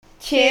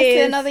Cheers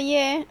to another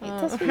year.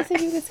 That's what you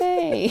said you could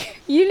say.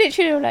 You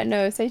literally were like,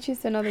 no, say cheers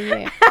to another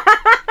year.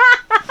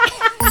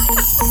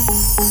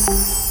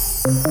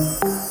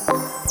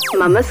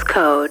 Mama's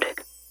Code.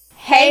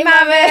 Hey,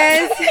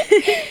 mamas.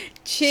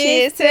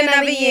 Cheers to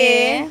another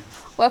year.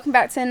 Welcome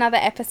back to another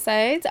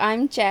episode.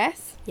 I'm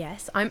Jess.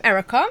 Yes, I'm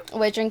Erica.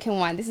 We're drinking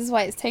wine. This is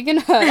why it's taken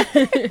her.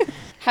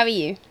 How are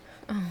you?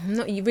 Oh, I'm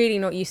really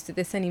not used to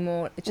this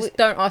anymore. Just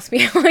don't ask me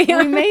how I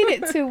am. We made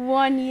it to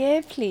 1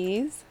 year,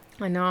 please.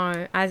 I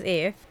know, as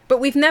if.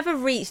 But we've never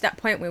reached that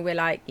point where we're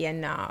like, yeah,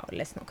 no,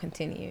 let's not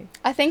continue.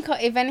 I think,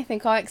 if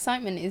anything, our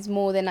excitement is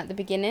more than at the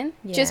beginning.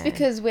 Yeah. Just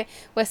because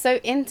we're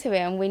so into it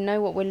and we know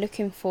what we're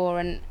looking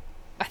for. And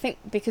I think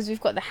because we've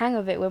got the hang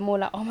of it, we're more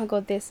like, oh my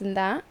God, this and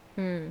that.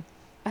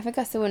 I think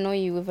I still annoy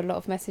you with a lot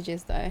of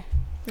messages, though.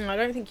 I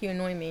don't think you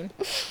annoy me.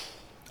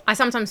 I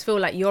sometimes feel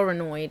like you're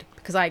annoyed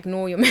because I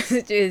ignore your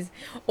messages,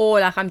 or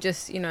like I'm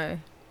just,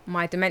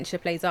 my dementia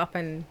plays up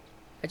and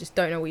I just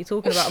don't know what you're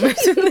talking about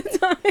most of the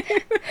time.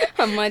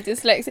 And my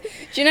dyslexia.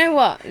 Do you know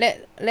what?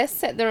 Let's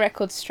set the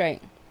record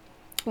straight.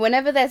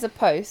 Whenever there's a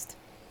post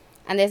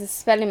and there's a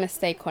spelling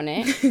mistake on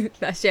it,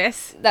 that's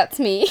Jess. That's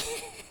me.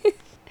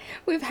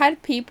 We've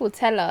had people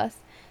tell us,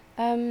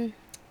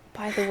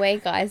 by the way,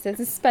 guys, there's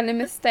a spelling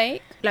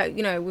mistake. Like,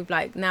 with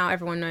like now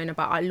everyone knowing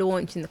about our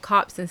launch and the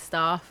cups and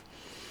stuff.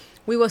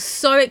 We were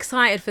so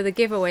excited for the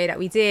giveaway that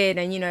we did,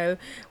 and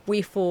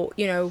we thought,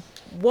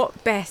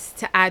 what best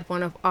to add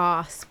one of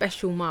our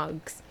special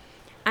mugs.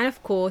 And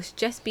of course,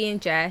 Jess being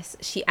Jess,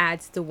 she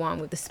adds the one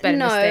with the spelling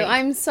mistake. No,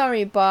 I'm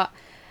sorry, but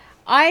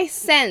I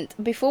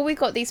sent, before we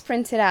got these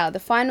printed out, the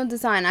final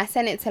design, I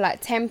sent it to like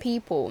 10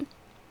 people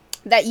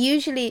that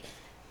usually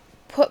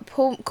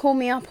call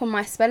me up on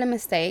my spelling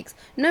mistakes.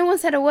 No one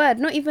said a word,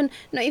 not even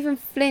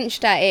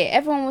flinched at it.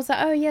 Everyone was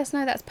like, oh yes,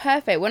 no, that's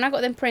perfect. When I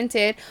got them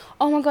printed,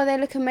 oh my God, they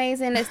look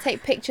amazing, let's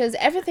take pictures.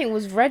 Everything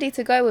was ready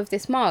to go with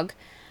this mug.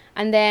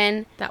 And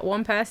then that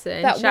one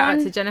person, shout out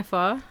to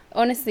Jennifer,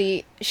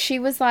 honestly, she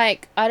was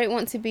like, I don't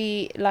want to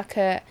be like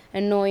a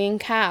annoying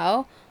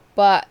cow,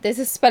 but there's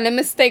a spelling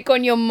mistake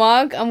on your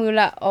mug. And we were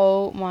like,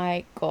 oh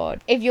my God.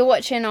 If you're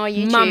watching our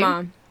YouTube,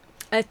 Mama,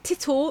 a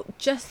tittle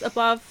just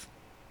above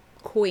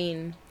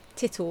Queen,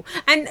 tittle.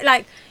 And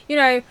like,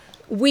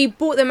 we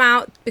bought them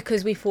out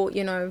because we thought,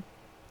 we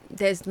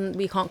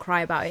can't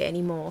cry about it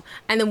anymore.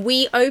 And then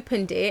we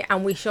opened it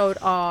and we showed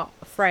our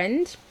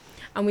friend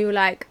and we were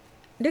like,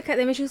 look at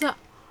them. And she was like,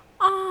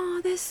 oh,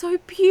 they're so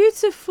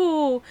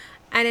beautiful.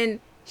 And then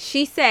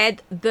she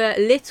said the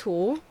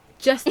little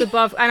just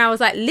above, and I was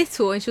like,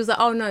 little, and she was like,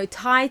 oh no,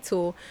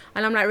 title.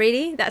 And I'm like,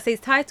 really? That says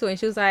title? And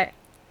she was like,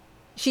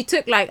 she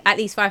took like at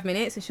least 5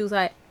 minutes and she was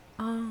like,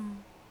 oh,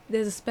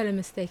 there's a spelling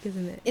mistake,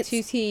 isn't it? It's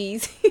 2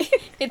 T's.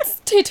 It's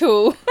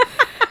tittle. Do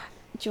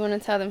you want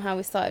to tell them how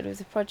we started with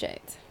the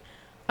project?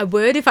 I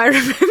would if I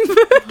remember.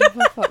 Oh,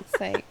 for fuck's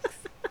sakes.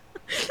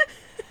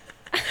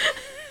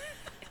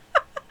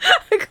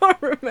 I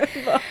can't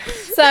remember.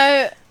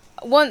 So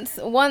once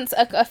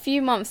a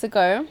few months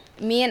ago,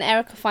 me and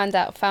Erica found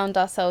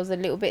ourselves a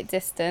little bit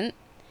distant.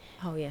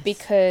 Oh yes.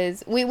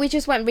 Because we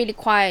just went really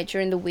quiet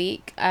during the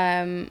week.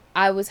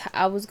 I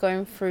was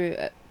going through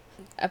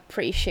a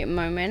pretty shit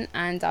moment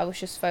and I was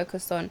just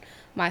focused on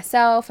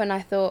myself, and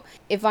I thought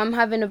if I'm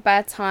having a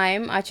bad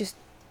time, I just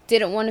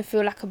didn't want to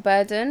feel like a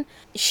burden.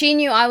 She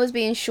knew I was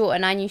being short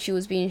and I knew she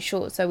was being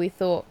short, so we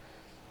thought,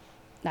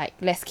 like,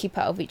 let's keep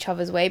out of each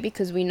other's way,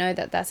 because we know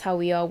that that's how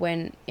we are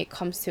when it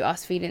comes to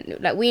us feeling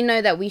like, we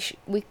know that we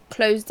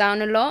close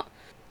down a lot.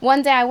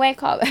 One day I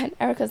wake up and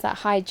Erica's like,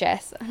 hi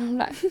Jess, and I'm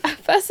like,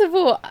 first of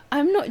all,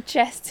 I'm not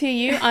Jess to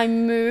you,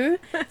 I'm Moo.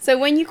 So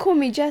when you call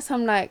me Jess,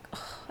 I'm like,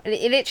 oh,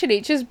 it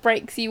literally just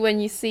breaks you when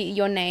you see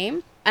your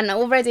name. And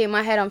already in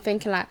my head I'm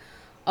thinking like,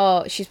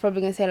 oh, she's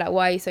probably gonna say like,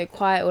 why are you so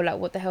quiet, or like,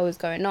 what the hell is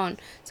going on?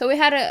 So we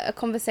had a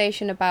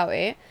conversation about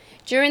it.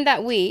 During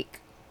that week,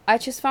 I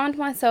just found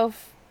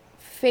myself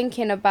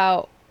thinking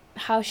about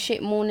how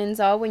shit mornings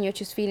are when you're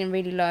just feeling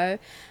really low.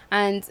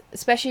 And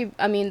especially,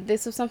 I mean,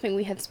 this was something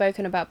we had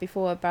spoken about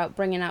before, about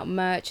bringing out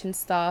merch and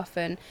stuff,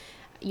 and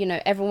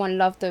everyone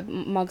loved the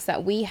mugs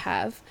that we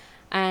have,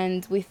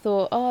 and we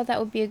thought, oh, that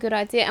would be a good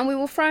idea. And we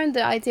were throwing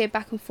the idea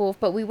back and forth,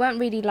 but we weren't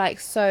really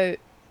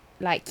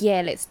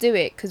yeah, let's do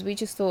it, because we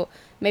just thought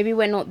maybe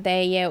we're not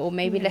there yet, or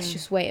maybe let's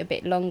just wait a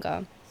bit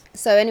longer.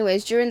 So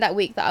anyways, during that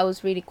week that I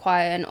was really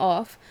quiet and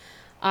off,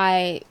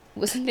 I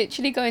was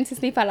literally going to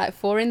sleep at like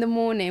 4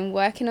 a.m,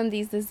 working on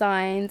these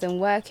designs and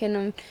working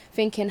on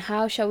thinking,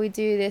 how shall we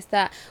do this,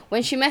 that.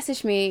 When she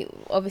messaged me,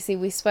 obviously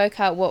we spoke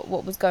out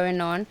what was going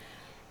on,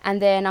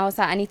 and then I was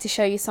like, I need to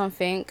show you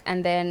something,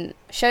 and then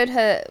showed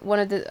her one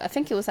of the, I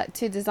think it was like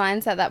 2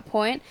 designs at that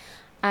point,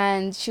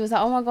 and she was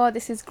like, oh my God,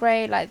 this is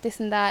great, like this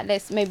and that,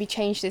 let's maybe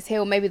change this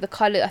here, or maybe the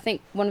colour, I think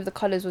one of the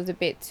colours was a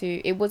bit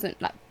too, it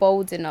wasn't like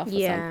bold enough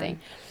or something.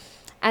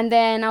 And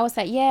then I was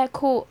like, yeah,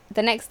 cool.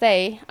 The next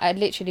day, I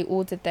literally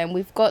ordered them.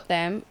 We've got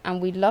them,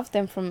 and we loved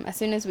them from as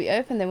soon as we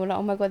opened them. We're like,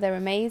 oh my God, they're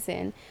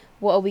amazing.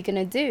 What are we going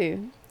to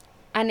do?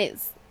 And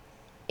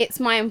it's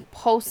my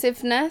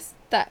impulsiveness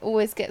that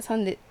always gets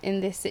on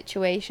in this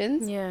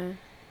situations. Yeah.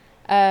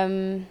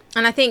 And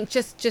I think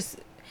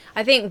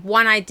I think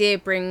one idea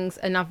brings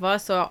another.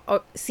 So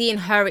seeing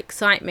her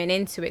excitement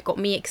into it got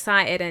me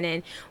excited, and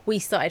then we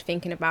started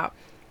thinking about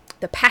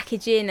the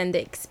packaging and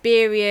the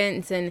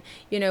experience, and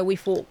you know, we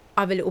thought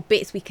other little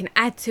bits we can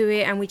add to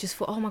it, and we just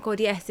thought, oh my god,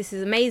 yes, this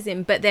is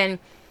amazing. But then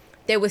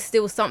there was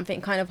still something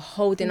kind of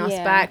holding us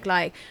back,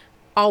 like,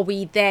 are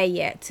we there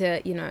yet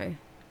to, you know,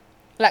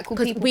 like, will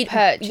people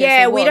purchase?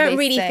 Yeah, we don't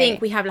really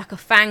think we have like a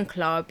fan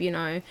club, you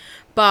know,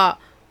 but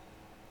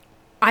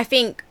I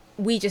think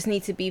we just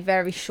need to be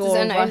very sure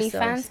of ourselves. Does an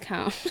OnlyFans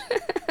count?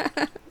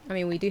 I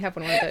mean, we do have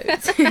one of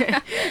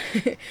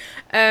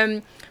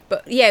those.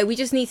 But yeah, we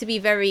just need to be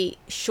very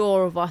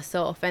sure of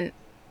ourselves. And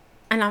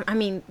I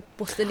mean,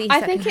 what's the least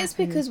I think it's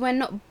because we're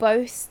not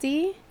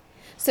boasty.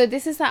 So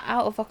this is like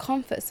out of our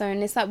comfort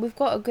zone. It's like we've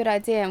got a good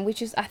idea, and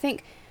I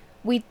think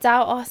we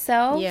doubt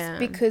ourselves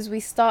because we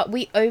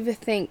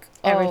overthink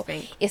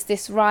everything. Oh, is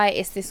this right?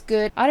 Is this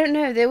good? I don't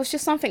know. There was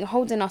just something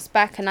holding us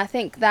back, and I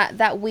think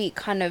that week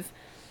kind of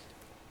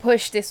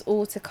pushed this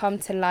all to come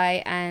to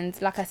light. And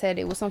like I said,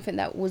 it was something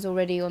that was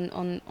already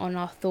on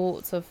our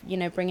thoughts of, you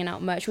know, bringing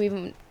out merch. We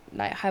even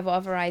like have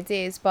other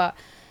ideas, but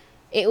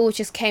it all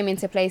just came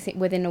into place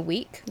within a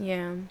week.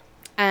 Yeah.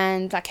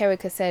 And like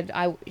Erica said,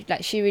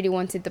 she really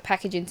wanted the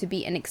packaging to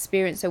be an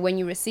experience. So when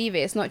you receive it,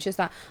 it's not just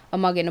like a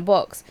mug in a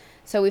box.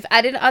 So we've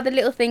added other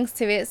little things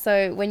to it.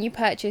 So when you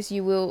purchase,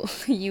 you will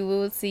see you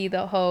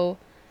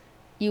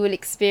will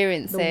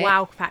experience the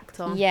wow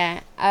factor. Yeah.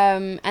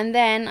 And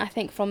then I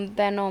think from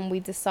then on, we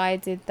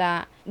decided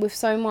that with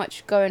so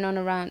much going on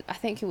around, I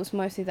think it was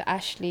mostly the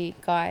Ashley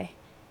guy.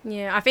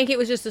 Yeah, I think it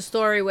was just a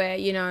story where,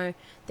 you know,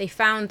 they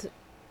found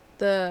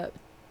the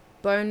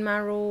bone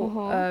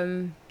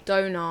marrow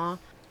donor.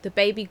 The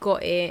baby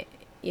got it,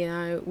 you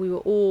know, we were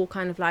all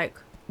kind of like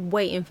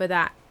waiting for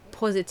that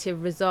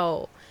positive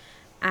result,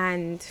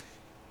 and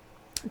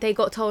they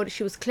got told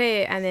she was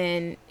clear, and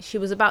then she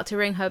was about to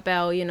ring her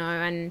bell, you know,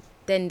 and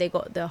then they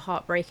got the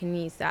heartbreaking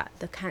news that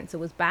the cancer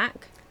was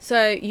back.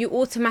 So you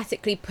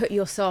automatically put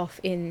yourself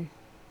in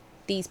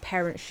these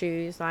parents'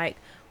 shoes, like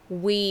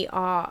we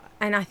are,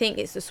 and I think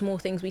it's the small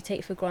things we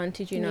take for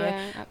granted, you know.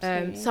 Yeah,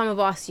 absolutely. Some of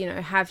us, you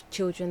know, have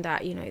children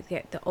that, you know,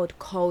 get the odd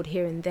cold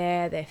here and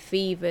there, their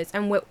fevers,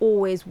 and we're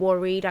always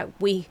worried. Like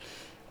we're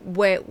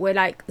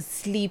like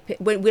sleeping,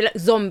 we're like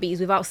zombies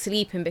without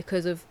sleeping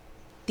because of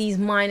these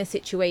minor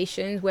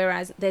situations.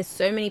 Whereas there's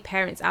so many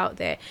parents out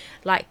there,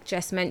 like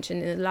Jess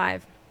mentioned in the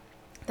live,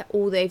 that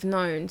all they've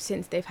known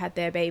since they've had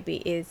their baby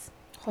is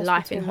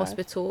life in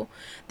hospital.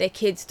 Their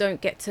kids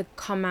don't get to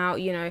come out,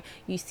 you know.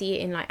 You see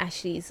it in like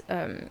Ashley's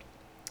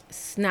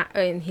snap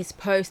in his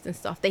post and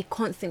stuff. They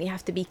constantly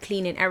have to be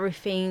cleaning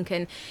everything,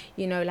 and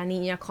you know, La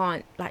Nina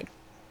can't like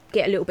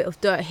get a little bit of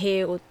dirt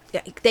here, or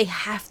they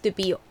have to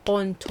be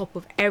on top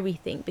of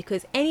everything,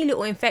 because any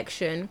little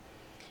infection,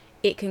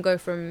 it can go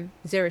from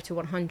 0 to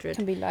 100. It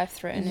can be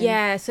life-threatening.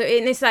 Yeah, so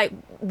it's like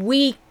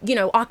we, you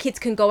know, our kids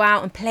can go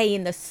out and play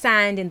in the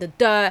sand, in the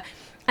dirt,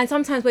 and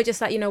sometimes we're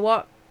just like, you know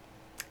what,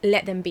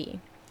 let them be.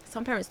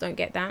 Some parents don't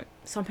get that.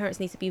 Some parents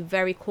need to be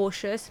very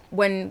cautious.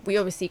 When we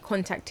obviously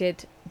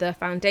contacted the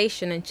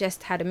foundation and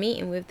just had a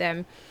meeting with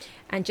them,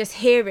 and just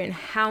hearing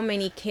how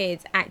many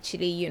kids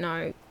actually, you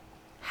know,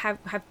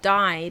 have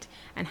died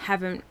and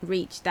haven't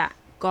reached that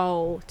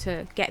goal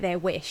to get their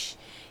wish,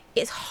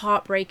 it's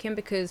heartbreaking,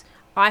 because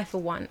I, for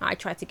one, I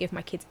try to give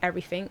my kids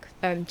everything.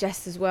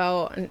 Jess as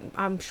well, and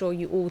I'm sure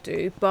you all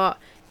do, but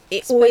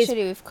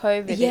especially with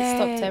COVID, it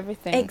stopped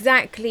everything.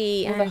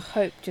 Exactly. All the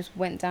hope just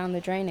went down the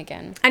drain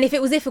again. And if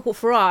it was difficult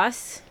for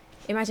us,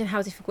 imagine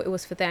how difficult it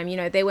was for them. You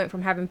know, they went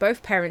from having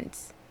both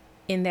parents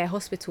in their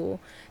hospital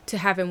to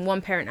having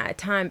one parent at a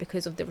time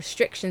because of the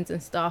restrictions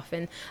and stuff,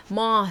 and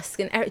masks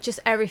and just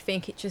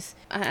everything.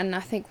 And I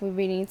think we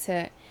really need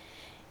to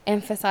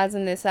emphasize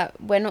on this,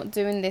 that we're not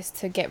doing this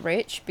to get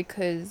rich,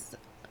 because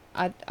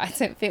I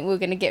don't think we're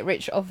going to get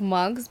rich off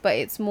mugs, but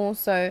it's more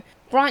so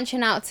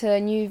branching out to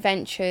new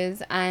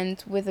ventures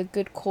and with a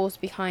good cause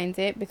behind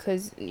it,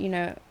 because, you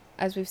know,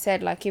 as we've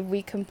said, like, if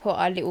we can put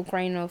our little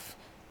grain of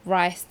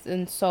rice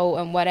and salt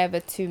and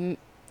whatever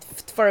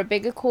for a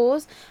bigger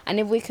cause, and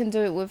if we can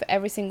do it with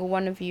every single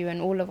one of you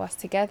and all of us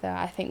together,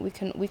 I think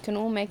we can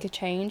all make a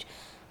change.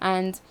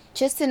 And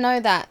just to know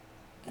that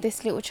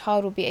this little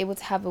child will be able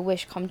to have a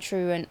wish come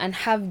true, and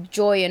have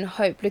joy and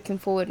hope looking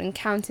forward and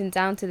counting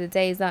down to the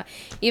days that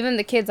even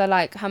the kids are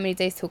like, how many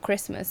days till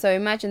Christmas? So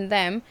imagine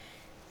them,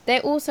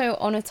 they're also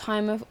on a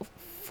timer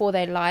for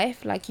their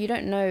life. Like, you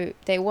don't know,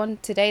 they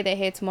want today, they're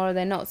here, tomorrow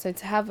they're not. So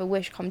to have a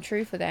wish come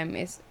true for them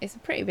is a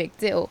pretty big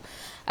deal.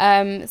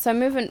 So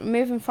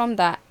moving from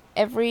that,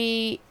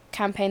 every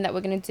campaign that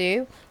we're going to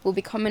do, we'll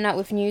be coming out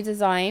with new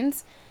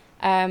designs.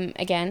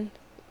 Again,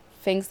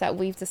 things that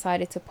we've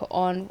decided to put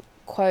on,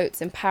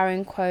 quotes,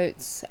 empowering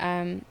quotes,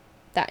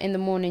 that in the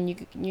morning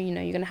you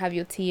know, you're going to have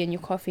your tea and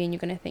your coffee and you're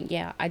going to think,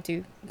 yeah, I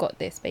do got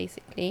this,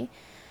 basically.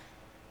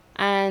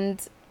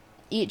 And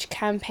each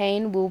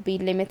campaign will be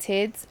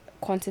limited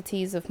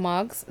quantities of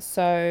mugs,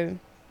 so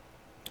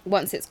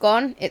once it's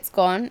gone, it's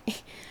gone.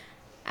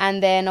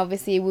 And then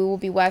obviously we will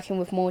be working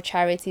with more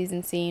charities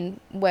and seeing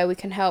where we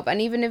can help.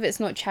 And even if it's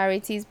not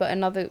charities but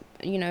another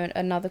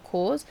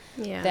cause,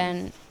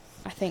 then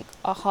I think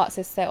our hearts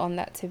are set on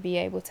that, to be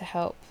able to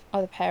help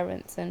other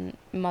parents and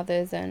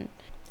mothers. And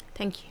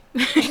thank you.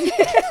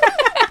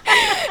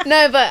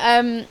 No,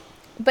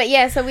 but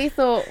yeah, so we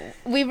thought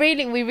we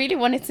really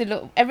wanted to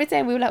look. Every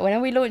day we were like, when are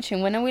we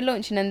launching,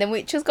 and then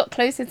we just got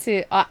closer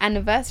to our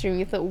anniversary and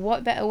we thought,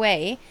 what better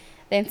way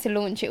than to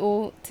launch it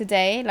all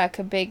today, like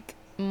a big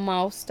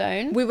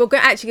milestone. We were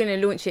actually going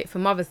to launch it for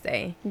Mother's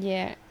Day,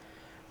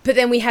 but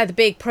then we had the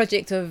big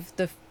project of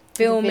the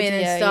filming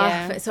and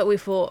stuff, so we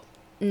thought,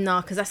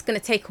 no, because that's going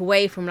to take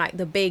away from like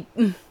the big,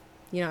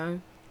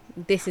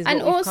 this is what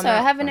and we've also come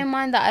out having from. in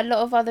mind that a lot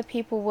of other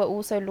people were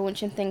also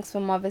launching things for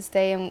Mother's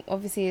Day, and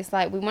obviously it's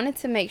like we wanted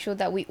to make sure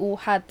that we all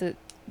had the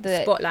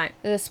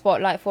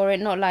spotlight for it,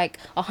 not like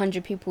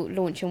 100 people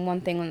launching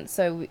one thing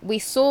so we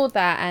saw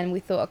that and we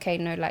thought, okay,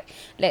 no, like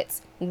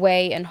let's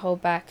wait and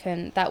hold back,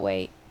 and that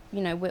way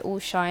we're all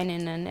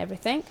shining and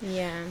everything.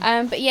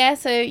 But yeah,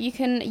 so you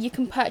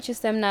can purchase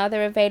them now.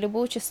 They're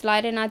available. Just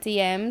slide in our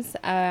DMs.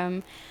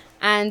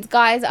 And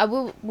guys,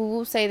 we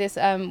will say this,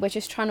 we're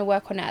just trying to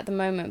work on it at the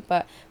moment,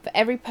 but for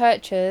every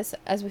purchase,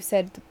 as we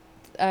said,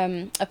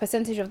 a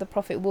percentage of the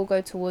profit will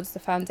go towards the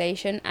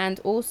foundation, and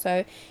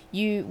also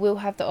you will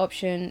have the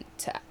option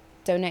to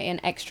donate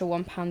an extra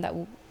 £1 that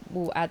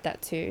we'll add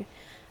that to.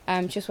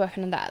 Just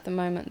working on that at the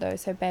moment though,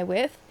 so bear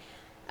with.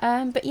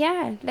 But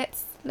yeah,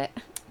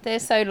 they're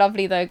so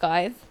lovely though,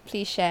 guys.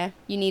 Please share.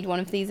 You need one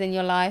of these in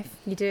your life.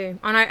 You do.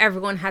 I know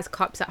everyone has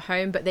cups at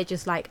home, but they're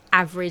just like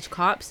average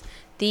cups.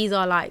 These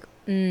are like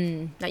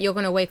like you're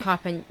gonna wake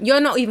up and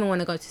you're not even want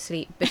to go to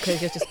sleep, because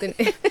you're just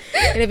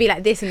gonna be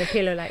like this in the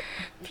pillow, like.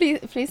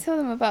 Please tell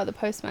them about the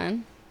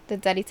postman, the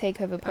Daddy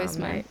Takeover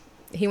postman.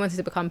 He wanted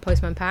to become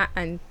Postman Pat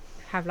and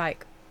have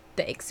like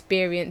the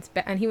experience,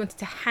 and he wanted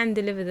to hand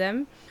deliver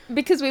them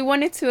because we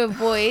wanted to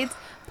avoid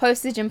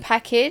postage and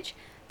package.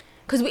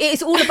 Because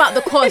it's all about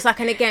the cost, like,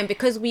 and again,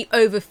 because we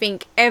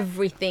overthink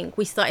everything,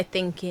 we started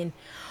thinking,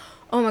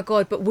 oh my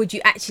god, but would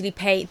you actually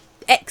pay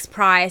X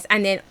price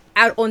and then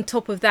add on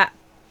top of that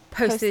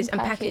postage and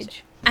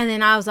package? And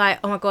then I was like,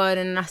 oh my god,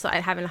 and I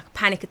started having like a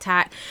panic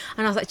attack,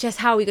 and I was like, Jess,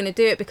 how are we going to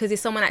do it? Because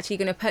is someone actually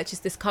going to purchase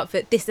this cup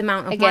for this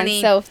amount of money?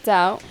 Again,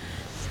 self-doubt.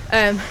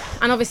 And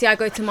obviously I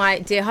go to my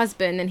dear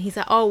husband and he's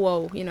like, oh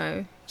well,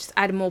 just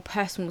add a more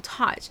personal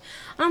touch.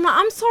 And I'm like,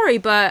 I'm sorry,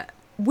 but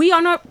we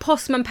are not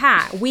Postman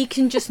Pat. We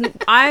can just,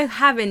 I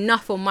have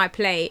enough on my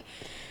plate.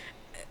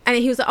 And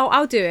he was like, oh,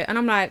 I'll do it. And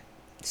I'm like,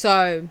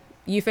 so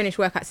you finish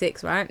work at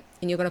 6, right?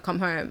 And you're going to come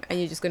home and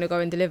you're just going to go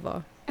and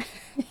deliver.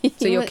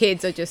 So your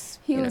kids are just,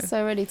 He was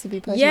so ready to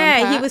be Postman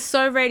Pat. He was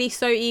so ready,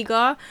 so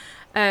eeger.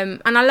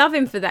 And I love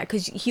him for that,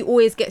 because he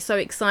always gets so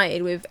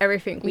excited with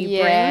everything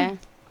we bring.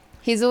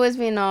 He's always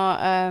been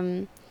our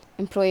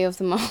employee of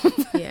the month.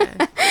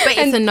 But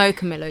it's a no,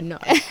 Camilla, no.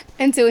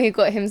 Until he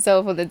got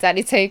himself on the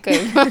Daddy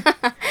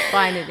Takeover.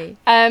 Finally.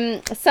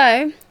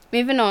 So,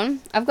 moving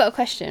on, I've got a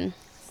question.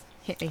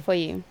 Hit me. For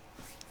you.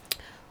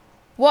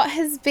 What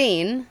has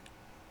been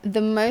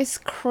the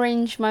most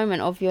cringe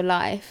moment of your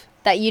life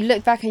that you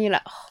look back and you're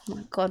like, oh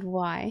my god,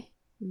 why?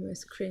 The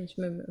most cringe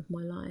moment of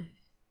my life.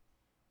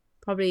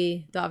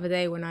 Probably the other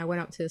day when I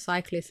went up to the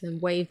cyclist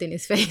and waved in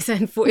his face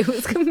and thought it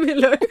was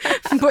Camilo,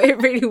 but it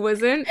really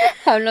wasn't.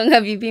 How long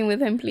have you been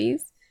with him,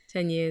 please?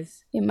 10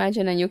 years.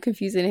 Imagine, and you're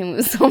confusing him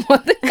with some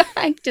other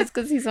guy just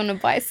because he's on a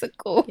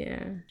bicycle.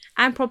 Yeah.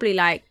 And probably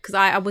like, because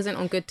I wasn't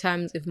on good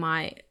terms with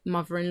my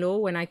mother-in-law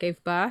when I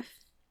gave birth.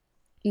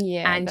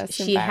 Yeah. And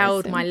she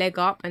held my leg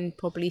up and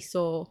probably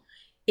saw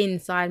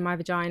inside my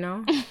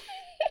vagina.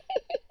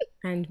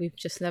 And we've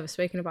just never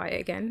spoken about it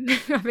again.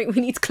 I think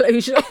we need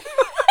closure.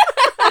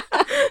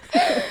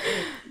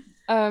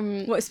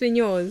 What's been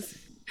yours?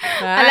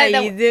 I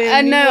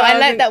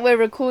like that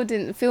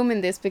we're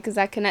filming this, because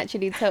I can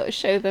actually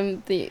show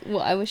them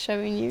what I was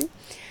showing you.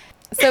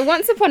 So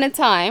once upon a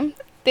time,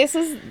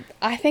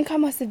 I think I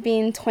must have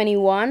been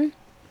 21.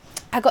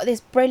 I got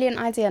this brilliant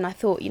idea and I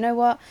thought, you know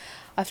what?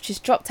 I've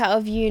just dropped out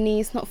of uni.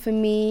 It's not for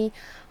me.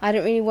 I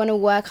don't really want to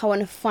work. I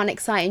want a fun,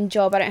 exciting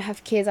job. I don't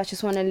have kids. I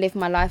just want to live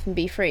my life and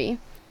be free.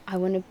 I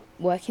want to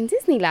work in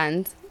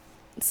Disneyland.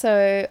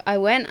 So I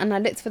went and I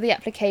looked for the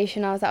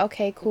application. I was like,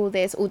 okay, cool.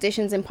 There's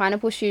auditions in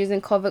Pineapple Shoes in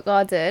Covent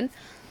Garden.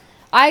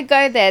 I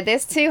go there.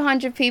 There's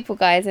 200 people,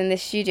 guys, in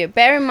this studio.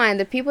 Bear in mind,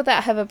 the people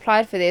that have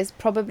applied for this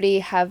probably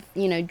have,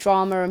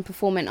 drama and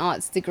performing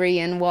arts degree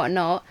and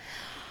whatnot.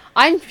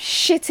 I'm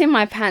shitting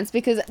my pants,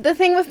 because the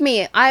thing with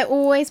me, I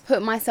always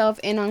put myself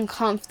in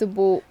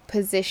uncomfortable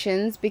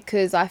positions,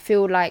 because I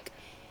feel like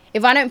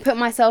if I don't put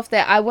myself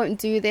there, I won't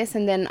do this,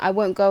 and then I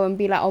won't go and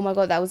be like, oh my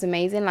god, that was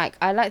amazing. Like,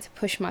 I like to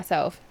push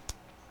myself.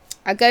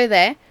 I go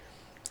there.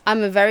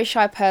 I'm a very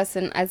shy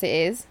person as it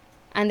is.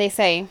 And they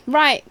say,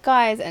 right,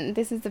 guys, and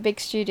this is the big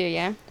studio,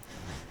 yeah?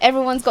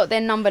 Everyone's got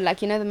their number, like,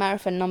 the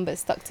marathon number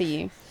stuck to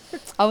you.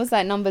 I was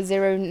like number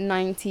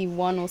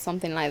 091 or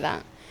something like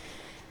that.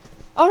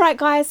 All right,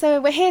 guys, so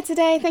we're here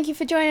today. Thank you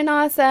for joining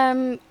us.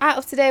 Out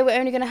of today, we're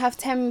only going to have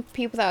 10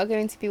 people that are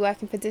going to be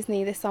working for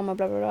Disney this summer,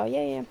 blah, blah, blah.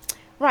 Yeah.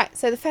 Right,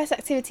 so the first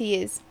activity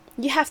is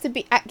you have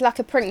to act like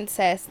a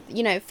princess.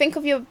 You know, think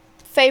of your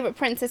favourite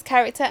princess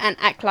character and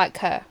act like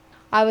her.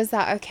 I was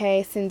like,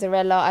 okay,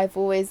 Cinderella. I've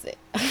always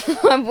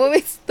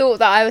thought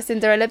that I was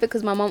Cinderella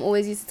because my mum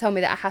always used to tell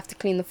me that I have to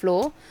clean the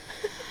floor.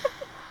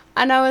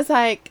 And I was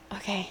like,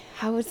 okay,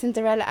 how would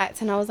Cinderella act?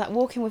 And I was like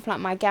walking with like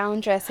my gown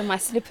dress and my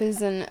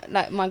slippers and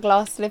like my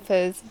glass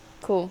slippers.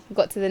 Cool.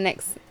 Got to the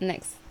next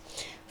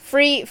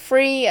free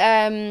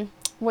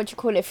what do you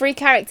call it? Free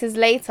characters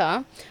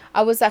later.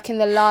 I was like in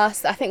the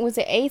last, I think was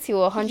it 80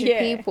 or 100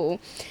 people.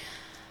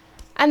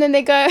 And then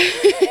they go,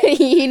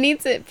 you need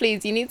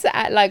to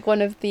act like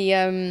one of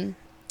the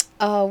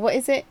what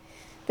is it?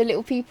 The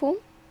little people?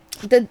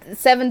 The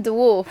 7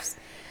 dwarfs.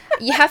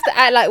 You have to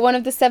act like one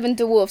of the 7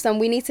 dwarfs, and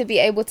we need to be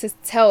able to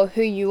tell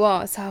who you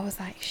are. So I was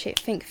like, shit,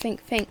 think.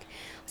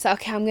 So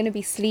okay, I'm gonna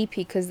be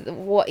Sleepy because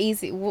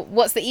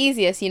what's the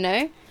easiest, you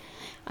know?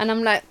 And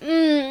I'm like, But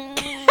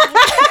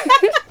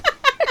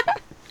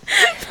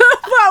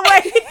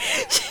wait,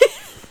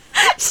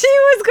 she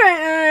was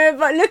going,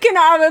 but looking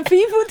at other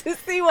people to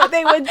see what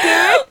they were doing.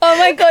 Oh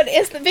my god,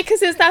 it's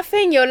because it's that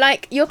thing. You're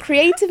like, your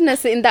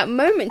creativeness in that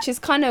moment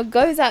just kind of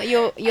goes out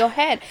your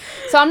head.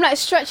 So I'm like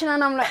stretching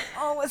and I'm like,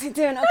 oh, what's he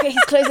doing? Okay,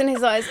 he's closing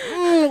his eyes.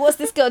 What's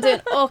this girl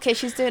doing? Oh, okay,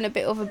 she's doing a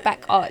bit of a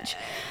back arch.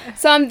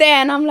 So I'm there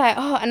and I'm like,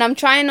 oh, and I'm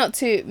trying not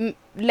to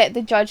let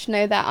the judge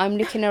know that I'm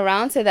looking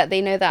around so that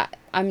they know that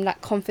I'm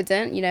like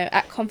confident. You know,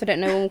 act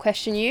confident, no one will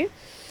question you.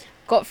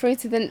 Got through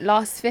to the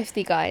last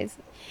 50 guys.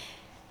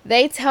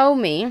 They tell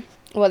me,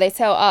 well, they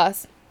tell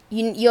us,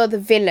 you're the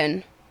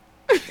villain.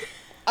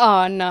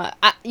 Oh, no.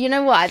 You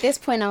know what? At this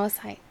point, I was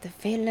like, the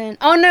villain?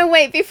 Oh, no,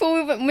 wait.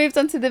 Before we moved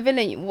on to the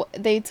villain,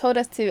 they told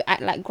us to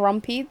act like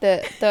Grumpy,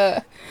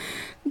 the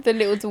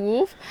little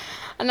dwarf.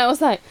 And I was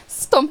like,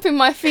 stomping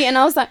my feet. And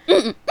I was like,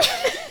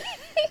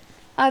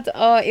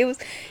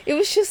 it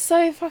was just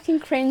so fucking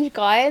cringe,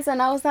 guys.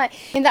 And I was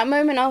like, in that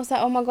moment I was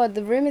like, oh my god,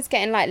 the room is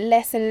getting like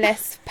less and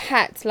less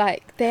packed.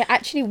 Like they're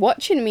actually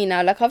watching me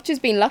now. Like I've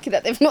just been lucky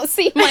that they've not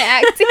seen my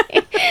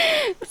acting.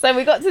 So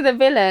we got to the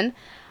villain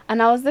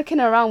and I was looking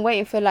around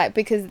waiting for like,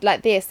 because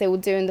like this they were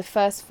doing the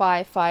first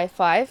 5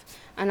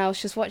 and I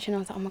was just watching. I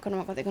was like, oh my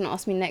god, they're gonna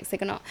ask me next,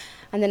 and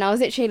then I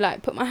was literally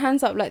like put my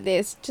hands up like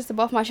this just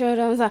above my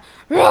shoulder. I was like,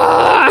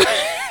 Rah!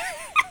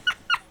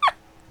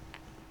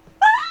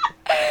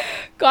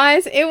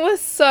 Guys, it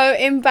was so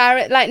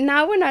embarrassing. Like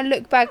now when I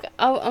look back,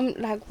 I'm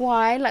like,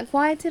 why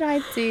did I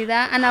do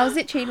that? And I was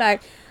literally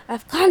like,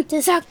 I've come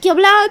to suck your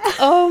blood.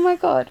 Oh my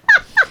god,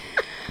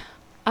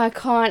 I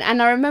can't.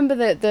 And I remember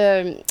that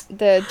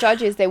the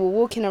judges, they were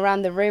walking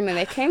around the room and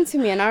they came to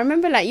me, and I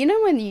remember like, you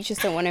know when you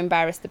just don't want to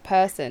embarrass the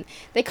person,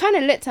 they kind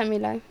of looked at me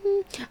like,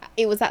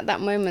 It was at that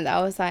moment that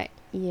I was like,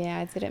 yeah,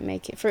 I didn't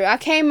make it through. I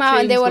came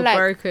out and they were like,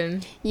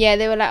 broken. Yeah,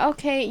 they were like,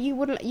 okay, you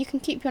can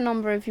keep your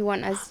number if you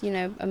want, as you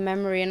know, a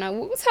memory. And I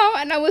walked out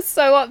and I was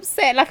so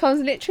upset, like I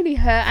was literally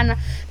hurt, and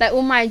like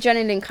all my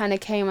adrenaline kind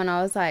of came, and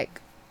I was like,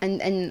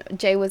 and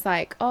Jay was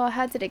like, oh,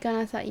 how did it go? And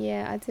I was like,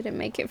 yeah, I didn't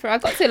make it through. I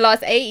got to the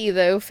last 80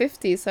 though,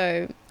 50.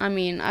 So I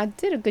mean, I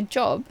did a good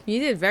job. You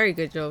did a very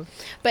good job.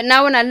 But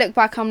now when I look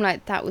back, I'm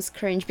like, that was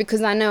cringe,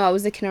 because I know I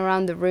was looking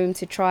around the room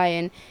to try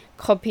and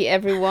copy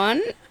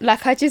everyone.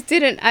 Like I just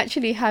didn't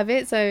actually have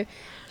it. So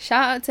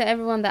shout out to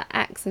everyone that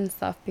acts and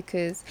stuff,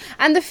 because,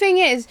 and the thing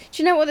is,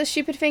 do you know what the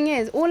stupid thing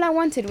is? All I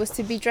wanted was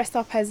to be dressed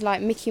up as like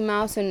Mickey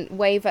Mouse and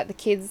wave at the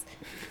kids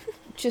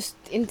just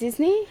in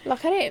Disney.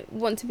 Like I didn't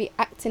want to be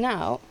acting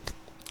out.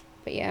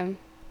 But yeah,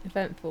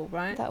 eventful,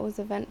 right? That was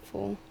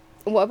eventful.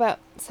 What about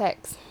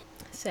sex?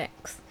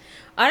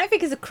 I don't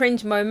think it's a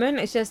cringe moment.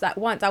 It's just that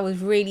once I was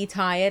really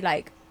tired,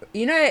 like,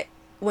 you know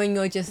when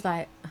you're just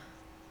like,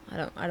 I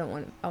don't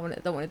want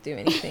to do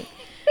anything.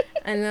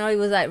 And then I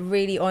was like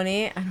really on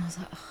it, and I was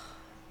like, oh.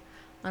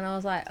 And I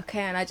was like,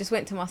 okay, and I just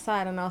went to my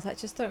side and I was like,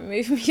 just don't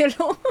move me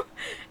along.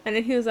 And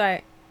then he was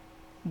like,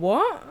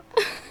 what?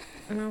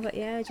 And I was like,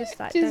 yeah, just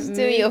like, just don't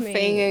do move your me.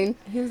 thing. And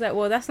he was like,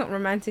 well, that's not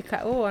romantic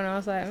at all. And I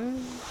was like,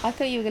 I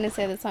thought you were gonna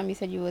say the time you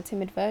said you were a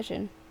timid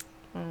virgin.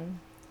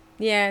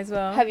 Yeah, as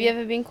well. Have you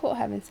ever been caught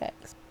having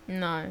sex?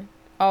 No.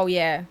 Oh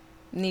yeah,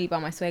 nearly by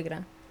my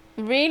suegra.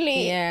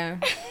 Really? Yeah.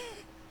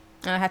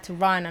 And I had to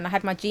run, and I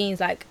had my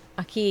jeans like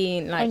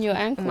Akin, like on your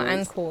ankles. On my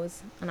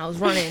ankles, and I was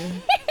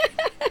running.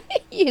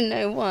 You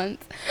know,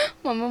 once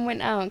my mum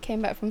went out and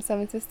came back from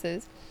Seven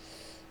Sisters,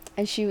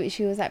 and she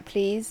was like,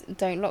 please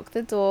don't lock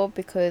the door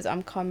because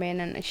I'm coming,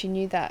 and she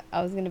knew that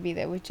I was gonna be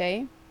there with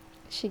Jay.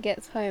 She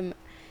gets home,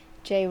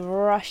 Jay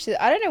rushed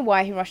I don't know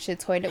why he rushed to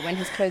the toilet when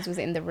his clothes was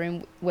in the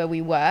room where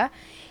we were.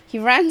 He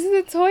ran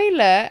to the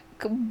toilet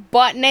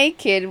butt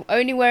naked,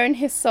 only wearing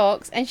his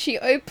socks, and she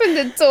opened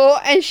the door,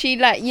 and she,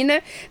 like, you know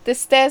the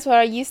stairs where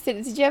I used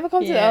to, did you ever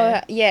come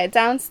to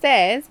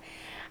downstairs,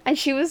 and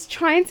she was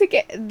trying to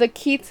get the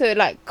key to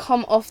like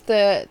come off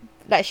the,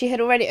 like, she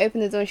had already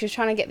opened the door and she was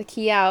trying to get the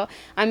key out,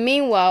 and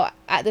meanwhile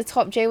at the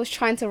top Jay was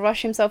trying to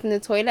rush himself in the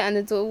toilet, and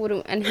the door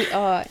wouldn't, and he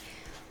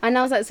And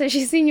I was like, so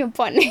she's seen your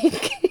butt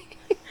naked.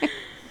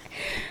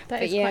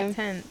 That is yeah. quite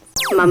tense.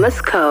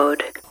 Mama's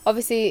Code.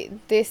 Obviously,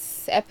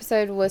 this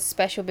episode was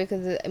special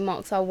because it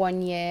marks our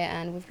 1 year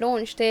and we've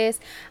launched this.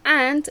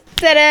 And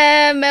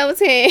ta-da! Mel's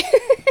here.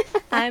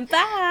 I'm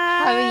back.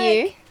 How are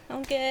you?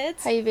 I'm good.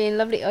 How you been?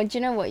 Lovely. Oh, do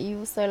you know what? You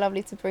were so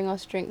lovely to bring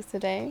us drinks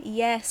today.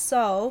 Yes,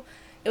 so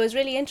it was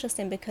really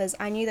interesting because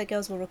I knew the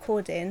girls were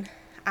recording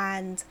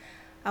and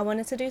I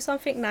wanted to do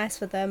something nice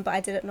for them, but I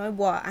didn't know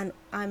what. And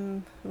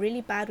I'm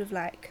really bad with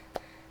like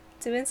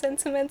doing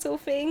sentimental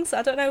things.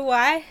 I don't know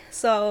why.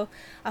 So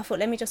I thought,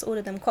 let me just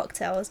order them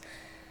cocktails.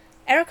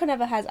 Erica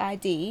never has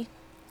ID,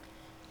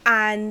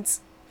 and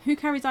Who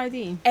carries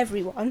ID?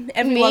 everyone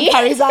Me?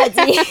 carries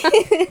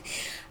ID.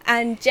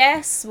 And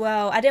Jess,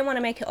 well, I didn't want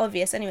to make it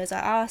obvious. Anyways, I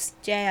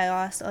asked Jay, I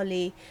asked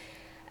Ollie,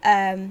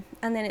 and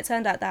then it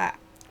turned out that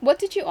What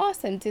did you ask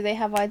them? Do they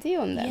have ID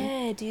on them?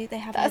 yeah, do they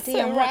have That's ID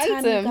so and what time you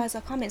random. guys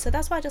are coming? So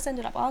that's why I just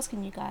ended up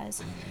asking you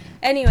guys.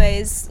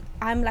 Anyways,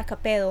 I'm like a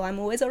bill. I'm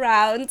always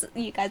around.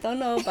 You guys don't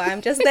know, but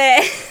I'm just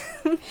there.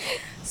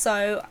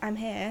 So I'm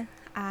here,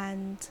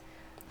 and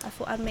I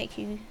thought I'd make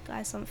you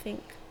guys something,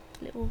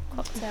 little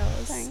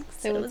cocktails. Thanks.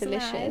 So They it were was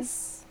delicious.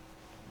 nice.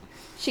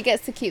 She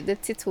gets to keep the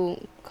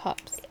tittle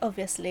cups.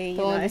 Obviously, The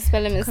you one know. with the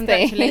spelling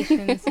mistake.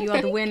 Congratulations, you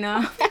are the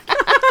winner.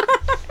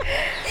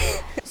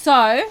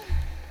 So,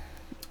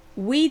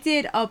 we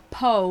did a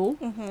poll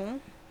Mhm.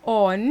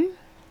 on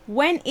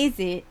when is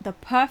it the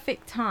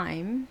perfect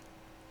time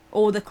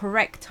or the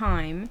correct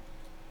time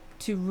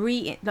to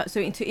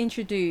to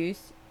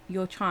introduce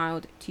your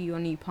child to your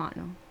new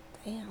partner.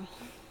 Damn.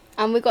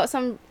 And we got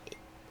some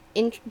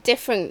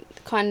different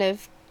kind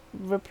of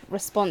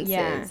responses.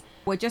 Yeah.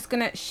 We're just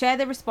going to share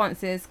the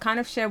responses, kind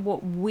of share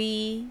what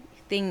we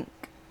think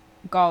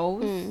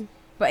goes. Mm.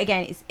 But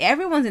again, it's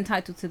everyone's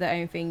entitled to their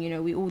own thing. You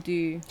know, we all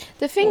do.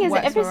 The thing What is,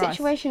 works every for us.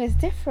 situation is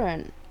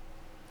different.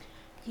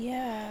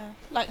 Yeah.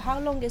 Like, how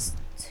long is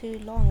too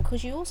long?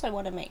 Because you also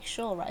want to make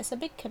sure, right? It's a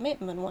big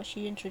commitment once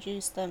you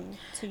introduce them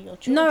to your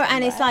children. No,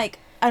 and it's right?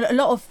 like a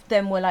lot of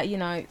them were like, you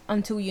know,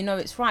 until you know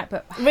it's right.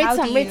 But Read how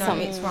some, do you read know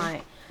some. it's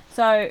right?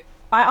 So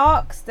I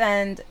asked,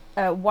 and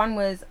one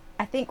was,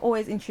 I think,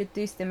 always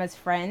introduce them as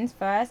friends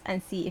first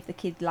and see if the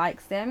kid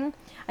likes them.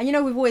 And you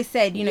know, we've always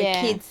said, you know, Yeah.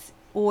 kids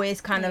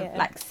always kind of Yeah.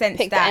 like sense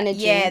Pick the that, energy.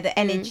 yeah, the Mm.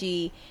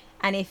 energy.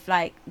 And if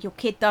like your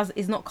kid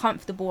is not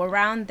comfortable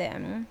around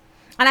them,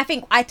 and I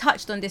think I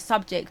touched on this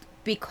subject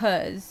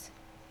because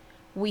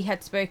we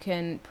had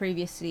spoken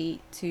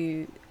previously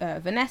to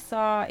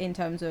Vanessa in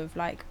terms of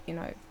like, you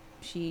know,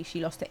 she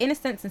lost her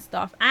innocence and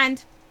stuff,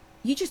 and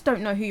you just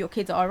don't know who your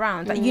kids are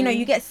around. Like, you know,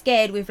 you get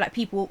scared with like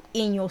people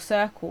in your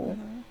circle.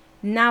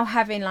 Now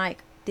having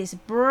like this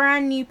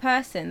brand new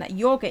person that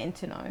you're getting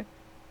to know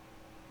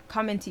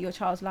come into your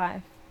child's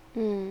life,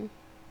 Mm.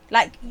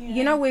 like Yeah.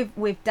 you know,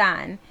 with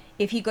Dan,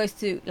 if he goes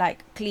to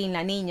like clean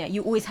La Nina,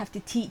 you always have to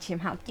teach him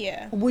how.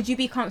 Yeah. Would you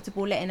be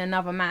comfortable letting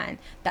another man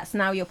that's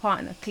now your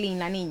partner clean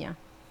La Nina?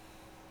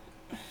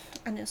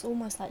 And it's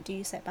almost like, do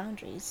you set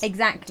boundaries?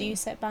 Exactly. Do you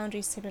set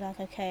boundaries to be like,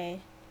 okay,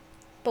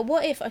 but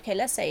what if, okay,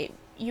 let's say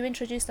you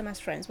introduce them as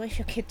friends. What if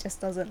your kid just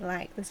doesn't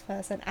like this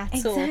person at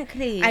all?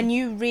 Exactly. And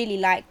you really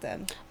like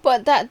them?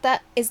 But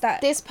that Is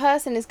that this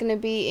person is going to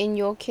be in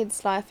your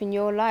kid's life, in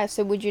your life.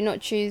 So would you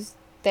not choose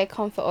their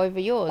comfort over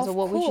yours, or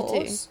what would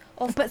you do?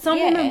 But some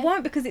women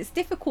won't, because it's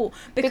difficult.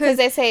 Because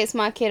they say it's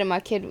my kid, and my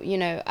kid, you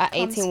know, at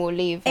Comes- 18 will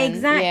leave. And,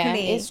 Exactly.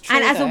 Yeah, it's true.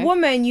 And as a though.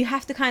 woman, you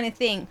have to kind of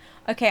think,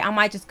 okay, am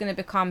I just going to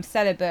become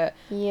celibate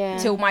yeah,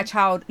 till my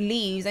child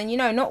leaves? And you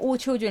know, not all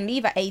children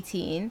leave at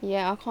 18.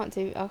 yeah, I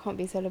can't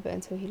be celibate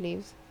until he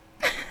leaves.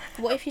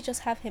 What if you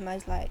just have him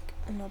as like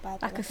no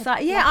bad, Like a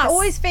side, yeah. I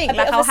always think a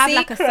like bit of I'll a have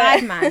like a secret.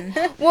 side man.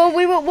 Well,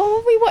 what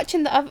were we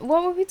watching?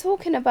 What were we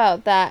talking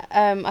about? That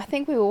I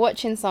think we were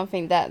watching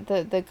something that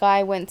the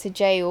guy went to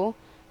jail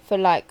for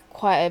like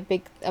quite a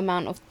big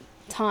amount of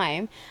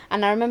time,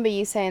 and I remember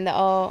you saying that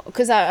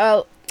because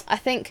I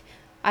think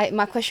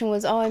my question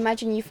was,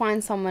 imagine you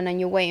find someone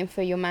and you're waiting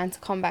for your man to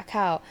come back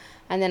out,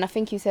 and then I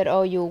think you said,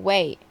 you'll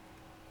wait.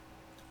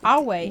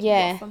 I'll wait.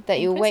 Yeah, from- that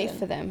in you'll wait prison?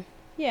 for them.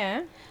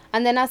 Yeah.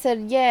 And then I said,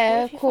 What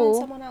yeah, if you find cool.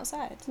 someone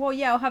outside? Well,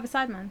 yeah, I'll have a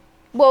side man.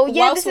 Well,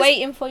 yeah, Whilst this is-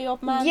 waiting for your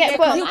man. Yeah, to but-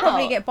 Because come he'll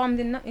probably out. get bombed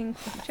in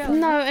jail.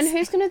 No, and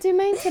who's gonna do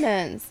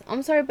maintenance?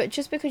 I'm sorry, but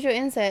just because you're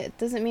inside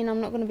doesn't mean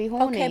I'm not gonna be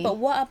horny. Okay, but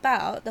what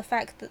about the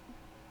fact that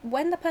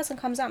when the person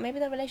comes out, maybe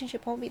the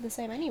relationship won't be the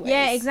same anyway?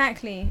 Yeah,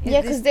 exactly.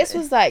 yeah, because this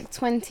was like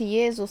 20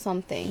 years or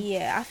something.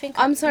 Yeah, I think.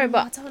 I'm sorry,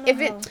 but I don't know if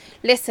it how.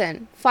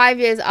 listen, 5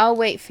 years, I'll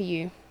wait for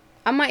you.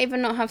 I might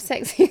even not have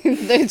sex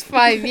in those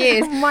 5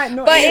 years. might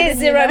not. But even, it's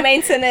Zero you know.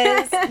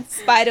 maintenance,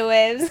 spider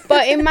webs.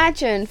 But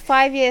imagine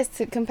 5 years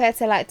to compared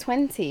to like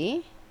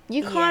 20.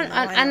 You Yeah, can't, no,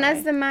 I and know.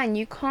 as the man,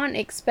 you can't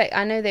expect.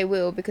 I know they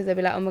will, because they'll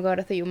be like, "Oh my god,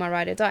 I thought you were my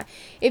ride or die."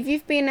 If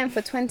you've been in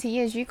for 20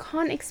 years, you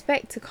can't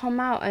expect to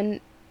come out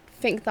and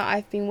think that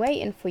I've been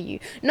waiting for you.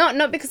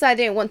 Not because I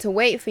didn't want to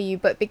wait for you,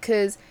 but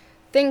because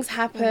things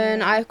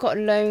happen. I got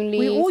lonely.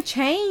 We all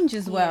change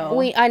as well.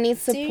 I need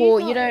Do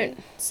support. You know,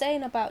 don't.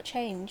 saying about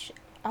change.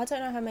 I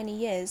don't know how many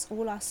years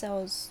all our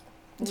cells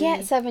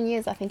Yeah, 7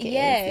 years I think it is.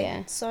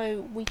 Yeah.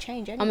 So we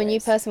change anyways. I'm a new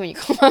person when you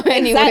come out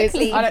anyways.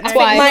 Exactly. I don't know.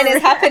 I think mine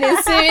is happening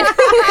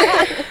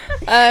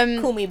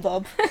soon. Call me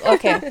Bob.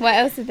 Okay, what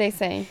else did they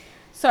say?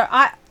 So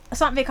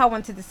something I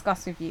want to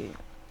discuss with you,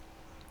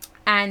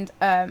 and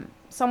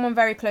someone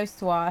very close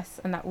to us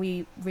and that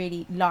we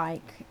really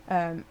like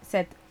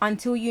said,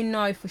 until you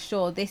know for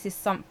sure this is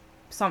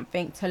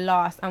something to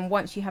last, and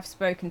once you have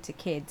spoken to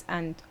kids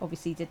and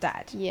obviously the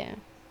dad. Yeah.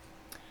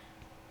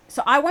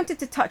 So I wanted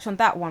to touch on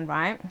that one,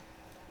 right?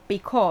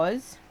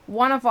 Because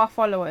one of our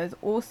followers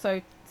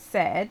also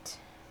said,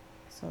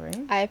 sorry.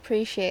 I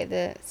appreciate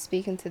the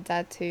speaking to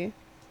dad too.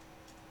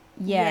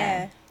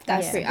 Yeah.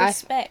 That's Yeah.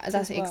 respect. That's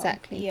as well.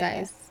 exactly, Yeah.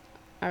 that is,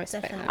 I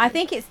respect Definitely. that. I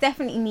think it's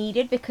definitely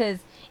needed, because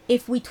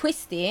if we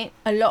twist it,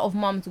 a lot of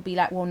mums will be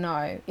like, well,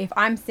 no, if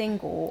I'm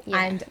single Yeah.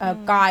 and a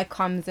guy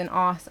comes and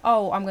asks,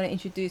 oh, I'm going to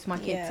introduce my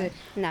kid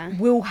to, Nah.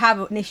 we'll have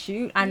an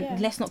issue, and Yeah,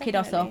 let's not kid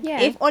definitely. ourselves.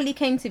 Yeah. If Ollie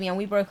came to me and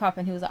we broke up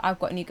and he was like, I've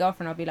got a new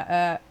girlfriend, I'll be like,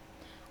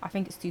 I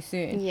think it's too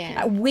soon.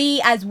 Yeah. Like, we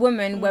as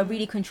women, we're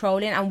really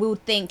controlling, and we'll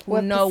think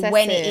we'll We're know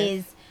when it possessive.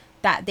 is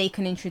that they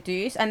can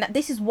introduce. And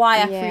this is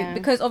why Yeah.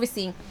 because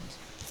obviously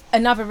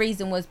another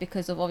reason was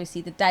because of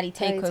obviously the daddy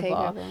Daddy takeover,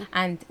 takeover.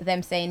 and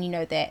them saying, you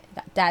know, that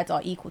dads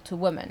are equal to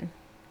women,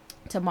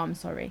 to mum,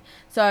 sorry.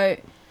 So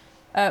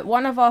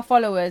one of our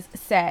followers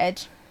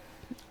said,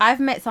 I've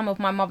met some of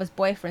my mother's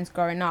boyfriends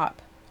growing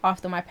up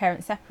after my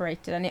parents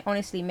separated, and it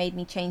honestly made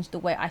me change the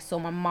way I saw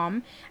my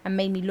mum and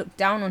made me look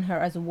down on her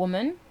as a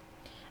woman.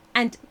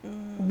 And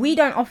we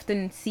don't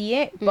often see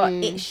it, but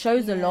it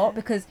shows a lot,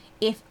 because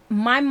if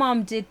my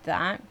mum did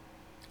that,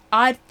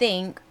 I'd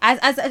think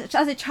as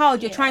a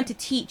child, you're trying to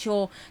teach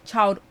your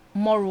child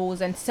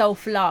morals and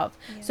self-love.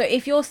 So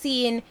if you're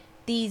seeing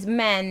these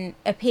men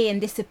appear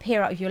and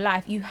disappear out of your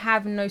life, you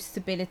have no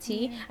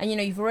stability, and you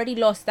know you've already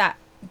lost that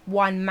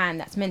one man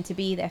that's meant to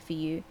be there for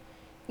you.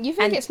 You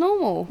think And- it's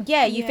normal?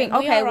 Yeah, you think, we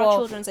okay, are our well,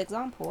 children's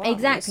example. Aren't we?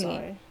 exactly.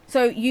 So-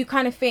 So you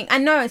kind of think,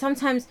 and no, and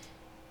sometimes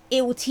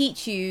it will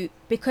teach you,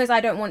 because I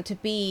don't want to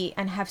be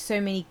and have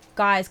so many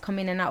guys come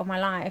in and out of my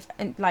life.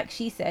 And like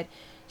she said,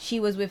 she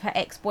was with her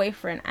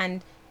ex-boyfriend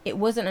and it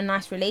wasn't a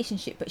nice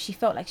relationship, but she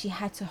felt like she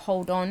had to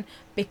hold on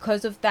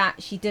because of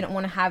that. She didn't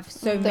want to have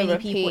so many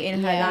people repeat,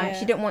 in her yeah. life.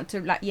 She didn't want to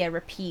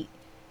repeat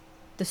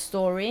the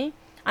story.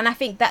 And I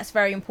think that's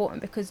very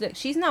important, because look,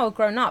 she's now a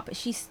grown up, but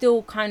she's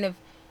still kind of,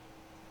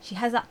 she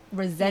has that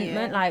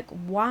resentment. Yeah. Like,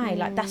 why?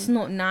 Like, that's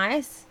not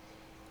nice.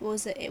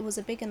 It was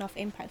a big enough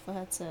impact for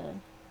her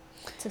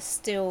to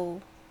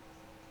still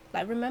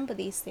like remember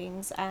these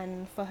things,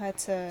 and for her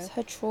to It's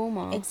her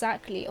trauma.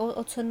 exactly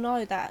or to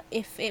know that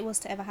if it was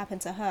to ever happen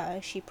to her,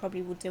 she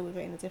probably would deal with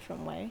it in a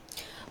different way.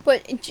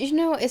 But you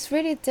know, it's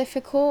really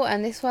difficult,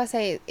 and this is why I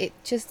say it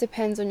just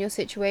depends on your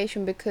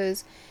situation,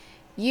 because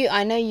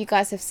I know you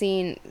guys have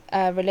seen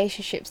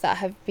relationships that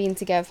have been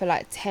together for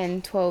like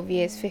 10, 12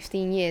 years,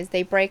 15 years.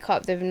 They break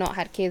up, they've not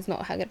had kids,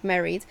 not had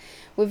married.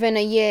 Within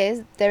a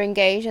year, they're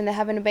engaged and they're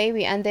having a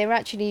baby, and they're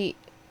actually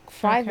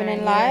thriving Okay,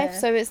 in life. yeah.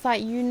 So it's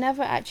like you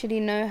never actually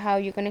know how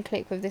you're going to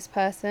click with this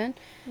person.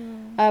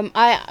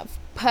 I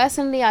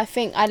personally, I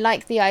think I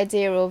like the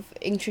idea of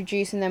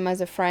introducing them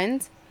as a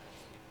friend,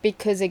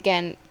 because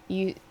again,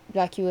 you,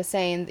 like you were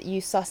saying, that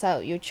you suss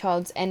out your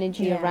child's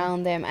energy Yeah.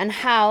 around them and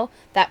how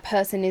that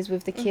person is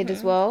with the kid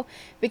as well,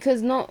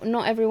 because not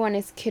everyone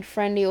is kid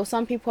friendly, or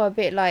some people are a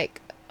bit like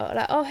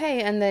oh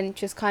hey, and then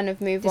just kind of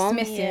move on.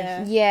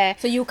 Dismissive. Yeah.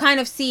 So you kind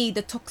of see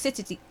the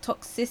toxicity,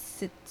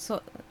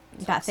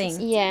 that thing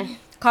Yeah.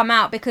 come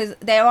out, because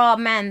there are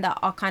men that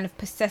are kind of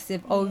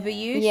possessive over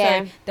you.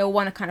 Yeah. So they'll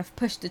want to kind of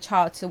push the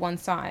child to one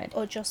side.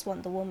 Or just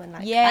want the woman,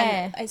 like,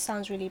 Yeah. and it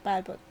sounds really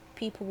bad, but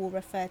people will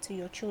refer to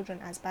your children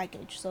as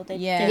baggage, so they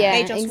Yeah. Yeah,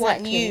 they just want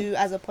exactly. you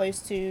as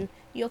opposed to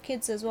your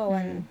kids as well.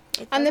 And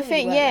it And the doesn't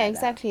really thing, work yeah, like that.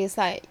 exactly. It's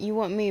like, you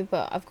want me,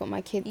 but I've got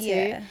my kid too.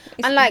 Yeah. It's-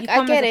 And like, you I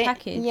come get as a it.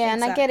 package. Yeah,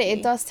 and I get it. It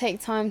Exactly. does take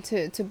time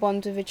to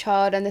bond with a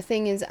child. And the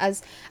thing is,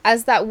 as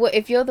that,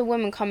 if you're the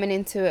woman coming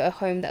into a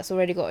home that's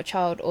already got a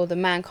child, or the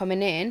man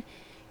coming in,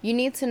 you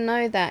need to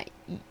know that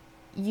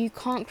you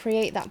can't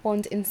create that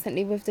bond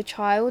instantly with the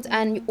child.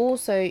 And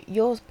also,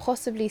 you're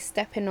possibly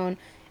stepping on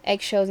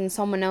eggshells in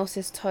someone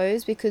else's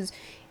toes, because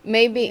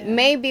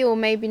maybe or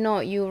maybe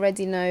not, you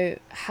already know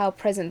how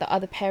present the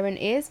other parent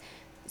is.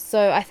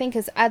 So I think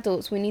as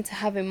adults, we need to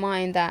have in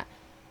mind that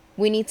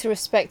we need to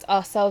respect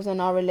ourselves and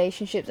our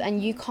relationships,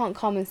 and you can't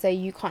come and say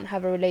you can't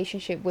have a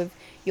relationship with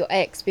your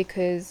ex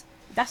because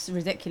That's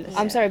ridiculous.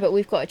 I'm sorry, but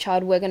we've got a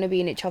child, we're going to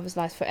be in each other's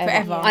lives forever.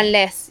 Forever.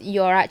 Unless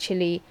you're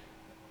actually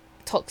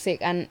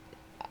toxic and,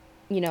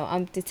 you know,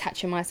 I'm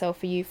detaching myself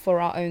for you for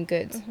our own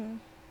good.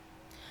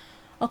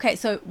 Okay,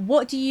 so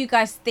what do you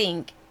guys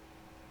think?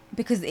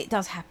 Because it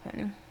does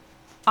happen.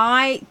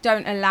 I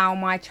don't allow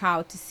my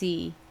child to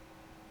see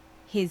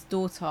his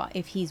daughter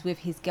if he's with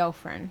his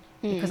girlfriend,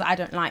 because I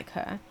don't like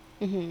her.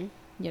 Mm-hmm.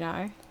 You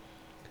know.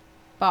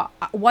 But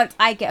once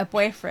I get a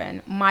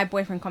boyfriend, my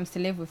boyfriend comes to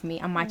live with me,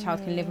 and my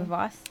child can live with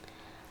us.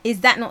 Is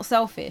that not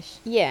selfish?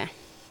 Yeah.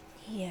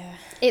 Yeah.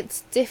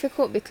 It's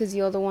difficult because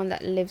you're the one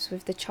that lives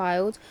with the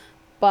child,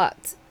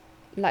 but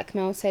like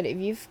Mel said, if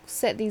you've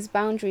set these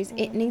boundaries,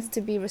 it needs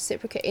to be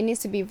reciprocal. It needs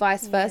to be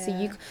vice versa.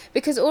 Yeah.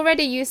 Because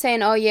already you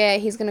saying, oh yeah,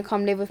 he's gonna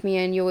come live with me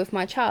and you're with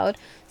my child.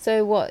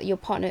 So what? Your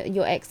partner,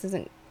 your ex,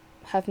 doesn't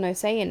have no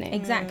say in it.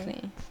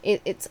 Exactly.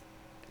 It's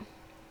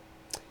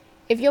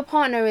if your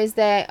partner is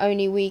there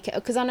only week,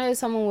 because I know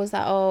someone was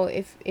like, oh,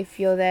 if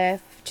you're there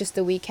just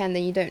the weekend,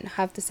 then you don't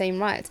have the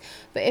same rights.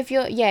 But if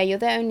you're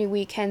there only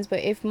weekends, but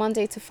if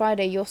Monday to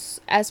Friday you're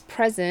as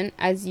present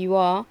as you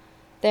are,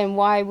 then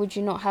why would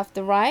you not have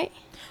the right?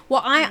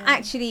 Well, I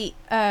actually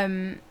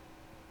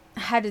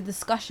had a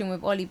discussion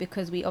with Ollie,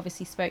 because we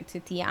obviously spoke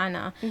to Tia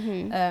Anna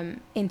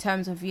in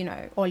terms of, you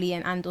know, Ollie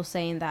and Andor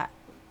saying that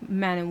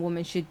man and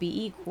woman should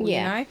be equal, you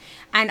know.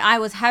 And I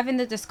was having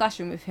the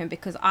discussion with him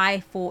because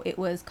I thought it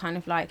was kind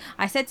of like,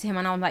 I said to him,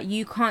 and I was like,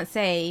 you can't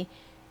say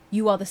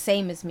you are the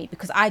same as me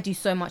because I do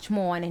so much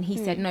more. And then he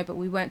said, no, but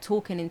we weren't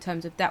talking in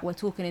terms of that, we're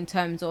talking in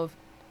terms of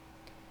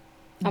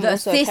the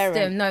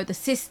system. No, the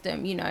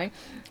system, you know.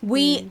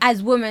 We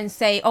as women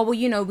say, oh well,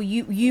 you know,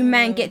 you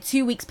men get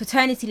 2 weeks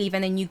paternity leave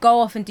and then you go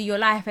off and do your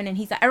life. And then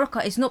he's like,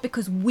 Erica, it's not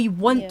because we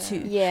want to.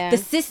 The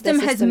system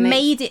has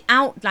made it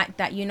out like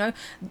that, you know.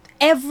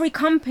 Every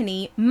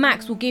company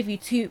max will give you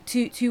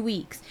two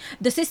weeks.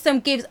 The system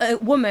gives a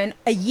woman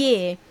a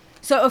year.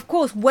 So of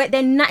course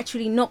they're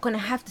naturally not going to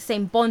have the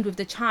same bond with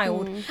the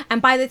child.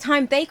 And by the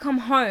time they come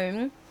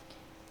home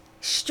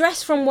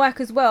stressed from work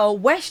as well,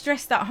 we're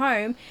stressed at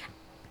home,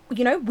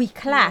 you know, we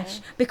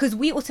clash because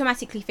we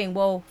automatically think,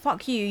 well,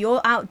 fuck you,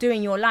 you're out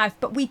doing your life.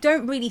 But we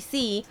don't really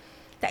see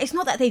that it's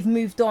not that they've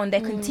moved on,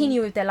 they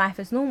continue with their life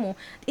as normal.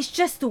 It's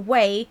just the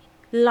way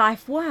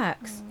life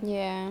works.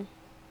 Yeah.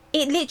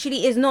 It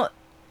literally is not,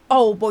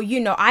 oh, well,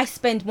 you know, I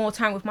spend more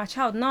time with my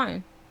child.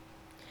 No.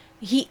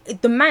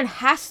 The man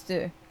has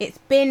to. It's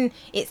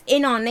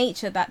in our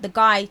nature that the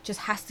guy just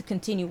has to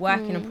continue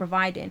working and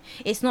providing.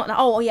 It's not like,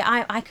 oh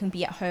yeah, I can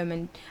be at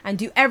home and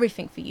do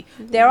everything for you.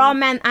 There are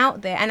men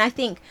out there, and I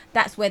think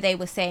that's where they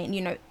were saying,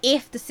 you know,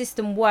 if the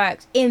system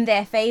works in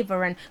their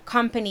favor and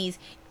companies,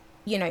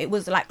 you know, it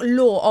was like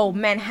law, oh,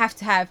 men have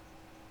to have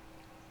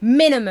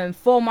minimum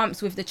 4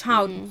 months with the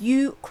child,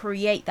 you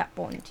create that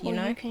bond, you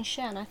know. You can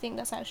share, and I think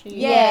that's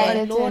actually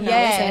a law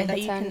now, isn't it? That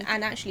you can, can,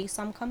 and actually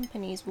some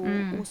companies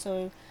will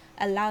also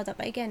allow that,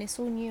 but again, it's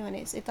all new and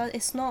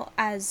it's not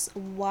as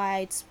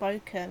wide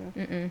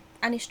spoken.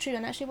 And it's true.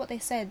 And actually what they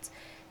said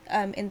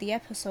in the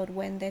episode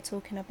when they're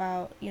talking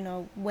about, you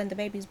know, when the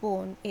baby's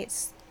born,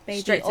 it's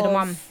baby straight to the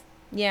mum,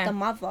 the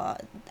mother.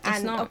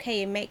 And not.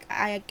 okay,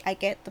 I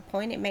get the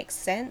point, it makes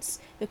sense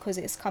because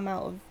it's come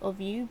out of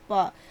you,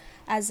 but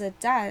as a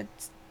dad,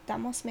 that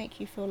must make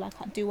you feel like,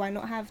 do I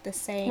not have the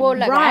same? Well,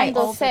 like right.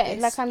 Andor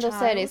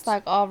said, it's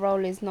like our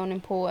role is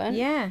non-important.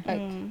 Yeah.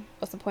 Like,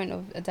 what's the point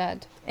of a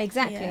dad?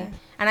 Exactly. Yeah.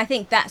 And I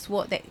think that's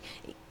what they,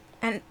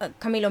 and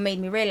Camilo made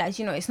me realize,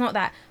 you know, it's not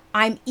that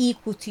I'm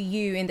equal to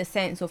you in the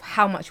sense of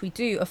how much we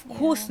do. Of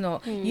course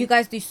not. You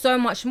guys do so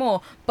much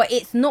more, but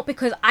it's not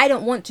because I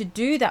don't want to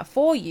do that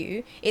for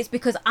you. It's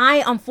because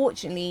I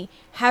unfortunately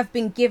have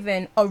been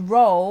given a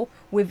role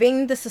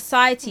within the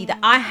society that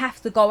I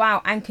have to go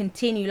out and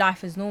continue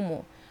life as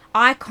normal.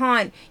 I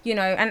can't, you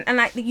know, and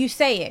like you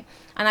say it,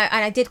 and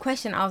I did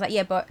question. I was like,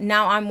 yeah, but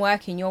now I'm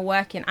working, you're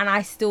working, and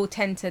I still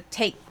tend to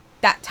take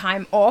that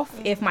time off.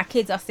 If my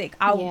kids are sick,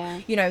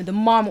 you know, the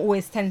mom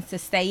always tends to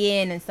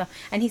stay in and stuff.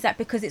 And he's like,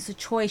 because it's a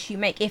choice you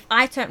make. If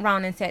I turned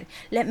around and said,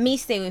 let me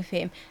stay with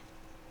him,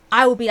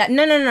 I will be like,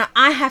 no,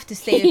 I have to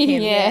stay with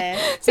him.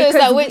 So it's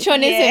like, which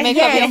one is it? Make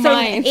up your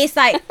mind. It's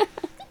like,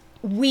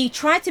 we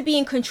try to be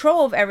in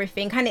control of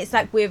everything, and it's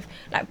like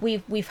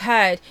we've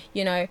heard,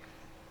 you know,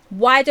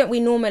 why don't we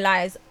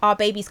normalize our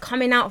babies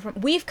coming out from,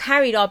 we've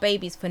carried our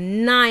babies for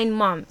 9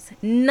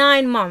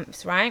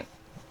 months, right?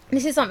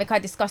 This is something I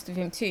discussed with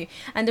him too.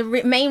 And the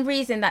main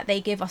reason that they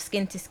give us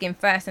skin to skin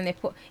first, and they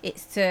put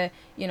it's to,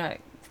 you know,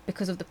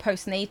 because of the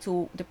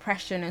postnatal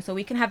depression, and so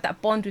we can have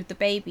that bond with the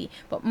baby.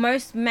 But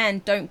most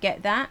men don't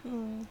get that.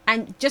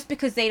 And just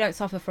because they don't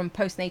suffer from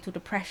postnatal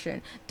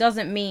depression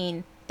doesn't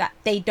mean that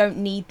they don't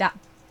need that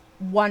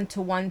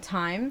one-to-one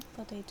time.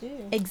 But they do.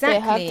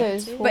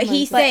 Exactly. But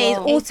he says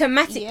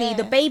automatically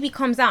the baby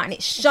comes out and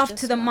it's shoved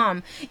to the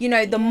mum. You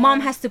know, the mum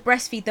has to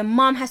breastfeed, the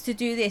mum has to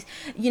do this.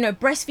 You know,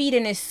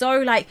 breastfeeding is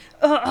so like,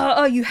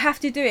 you have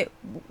to do it.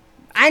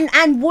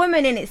 And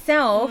women in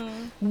itself,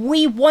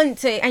 we want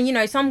to, and you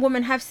know, some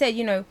women have said,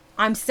 you know,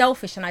 I'm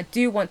selfish and I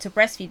do want to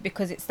breastfeed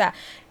because it's that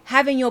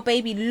having your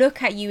baby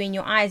look at you in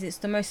your eyes, it's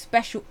the most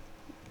special.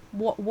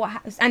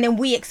 And then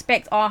we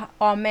expect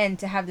our men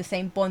to have the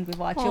same bond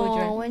with our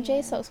children. Oh, when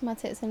Jay sucks my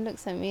tits and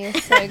looks at me,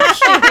 it's so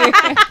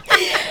cute.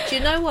 Do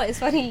you know what? It's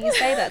funny you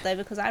say that though,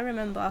 because I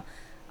remember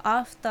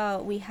after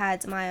we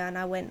had Maya and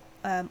I went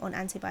on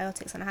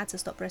antibiotics and I had to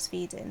stop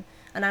breastfeeding,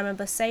 and I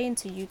remember saying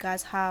to you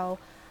guys how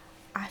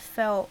I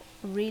felt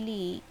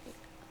really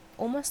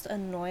almost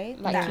annoyed,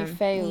 like that you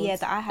failed. Yeah,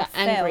 that I had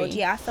angry. failed.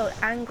 Yeah, I felt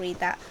angry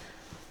that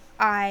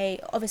I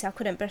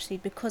couldn't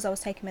breastfeed because I was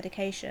taking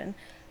medication,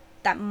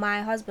 that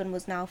my husband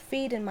was now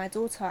feeding my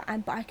daughter,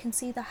 but I can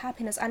see the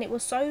happiness, and it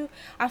was so,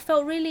 I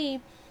felt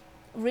really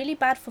really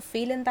bad for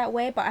feeling that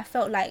way, but I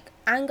felt like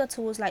anger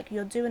towards like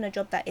you're doing a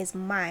job that is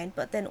mine,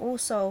 but then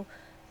also,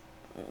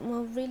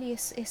 well, really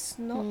it's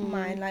not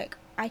mine. Like,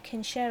 I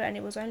can share it, and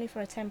it was only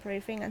for a temporary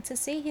thing. And to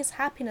see his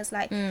happiness,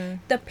 like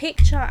the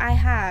picture I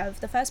have,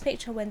 the first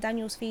picture when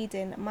Daniel's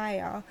feeding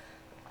Maya,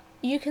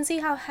 you can see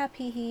how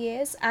happy he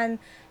is. And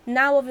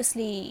now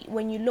obviously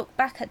when you look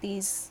back at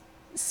these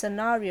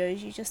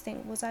scenarios, you just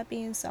think, was I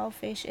being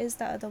selfish? Is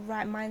that the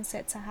right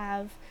mindset to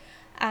have?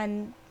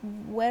 And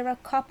we're a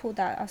couple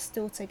that are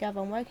still together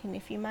and working.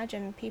 If you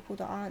imagine people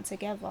that aren't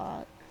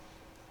together,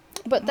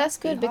 but that's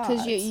must be good because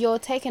hard. you're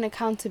taking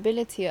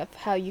accountability of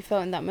how you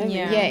felt in that moment.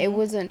 Yeah. Yeah, it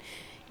wasn't,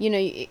 you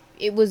know,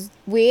 it was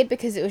weird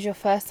because it was your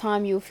first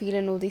time, you were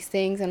feeling all these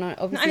things, and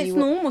obviously And it's you were,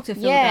 normal to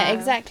feel yeah, that.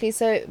 exactly.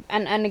 So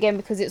and again,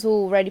 because it's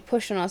already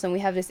pushed on us and we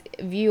have this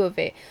view of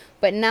it,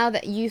 but now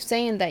that you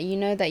saying that, you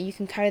know that you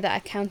can carry that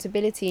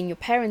accountability in your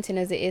parenting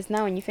as it is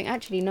now, and you think,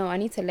 actually no, I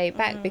need to lay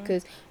back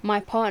because my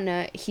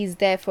partner, he's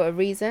there for a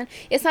reason.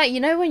 It's like, you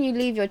know, when you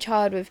leave your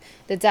child with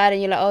the dad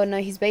and you're like, oh no,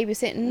 he's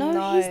babysitting. No,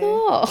 he's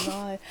not.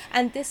 No.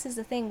 And this is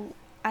the thing,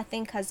 I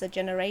think as a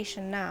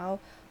generation now,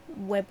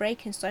 we're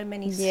breaking so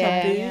many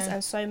Yeah. taboos Yeah.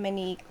 and so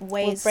many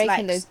We're ways, breaking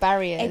like, those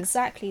barriers.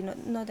 exactly.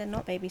 No, they're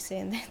not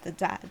babysitting, they're the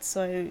dad,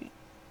 so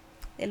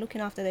they're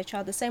looking after their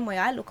child the same way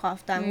I look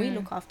after and we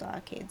look after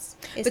our kids.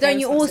 It's But their don't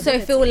you also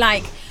feel responsibility.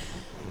 like,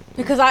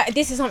 because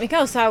this is something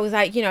else, so I was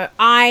like, you know,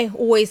 I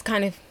always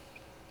kind of,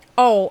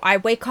 I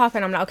wake up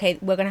and I'm like, okay,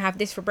 we're gonna have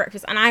this for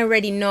breakfast, and I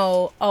already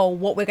know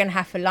what we're gonna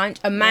have for lunch.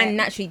 A man Yeah.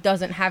 naturally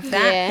doesn't have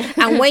that.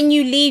 Yeah. And when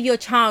you leave your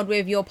child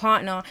with your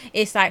partner,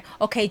 it's like,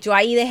 okay, yo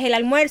ahí dejé el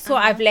almuerzo,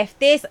 I've left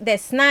this, there's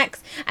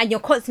snacks, and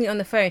you're constantly on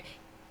the phone.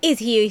 Is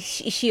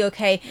she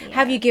okay?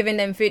 Have Yeah. you given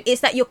them food?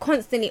 It's like you're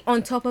constantly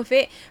on top of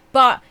it.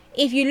 But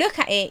if you look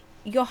at it,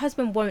 your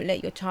husband won't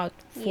let your child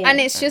fall. Yeah. And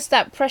it's just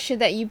that pressure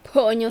that you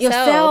put on yourself.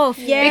 Yourself,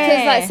 yeah.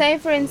 Because, like, say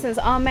for instance,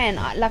 our men,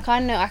 like, I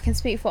know I can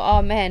speak for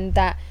our men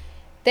that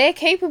they're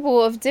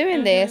capable of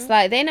doing this.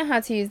 Like, they know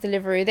how to use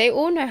delivery. They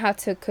all know how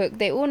to cook.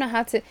 They all know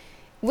how to.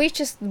 We're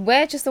just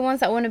the ones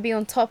that want to be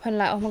on top and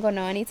like, oh my god,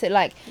 no, I need to,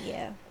 like.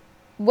 Yeah.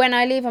 When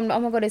I leave, I'm like,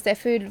 oh my god, is there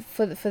food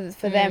for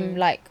them?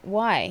 Like,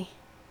 why?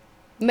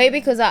 Maybe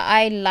because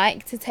I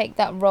like to take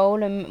that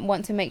role and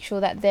want to make sure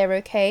that they're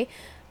okay.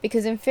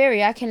 Because in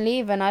theory, I can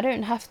leave and I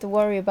don't have to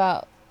worry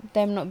about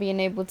them not being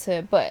able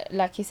to. But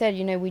like you said,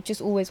 you know, we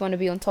just always want to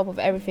be on top of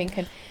everything.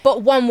 And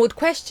But one would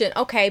question,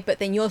 okay, but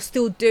then you're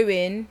still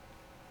doing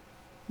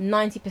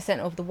 90%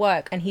 of the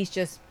work and he's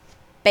just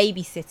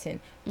babysitting.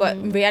 But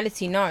in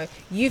reality, no,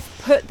 you've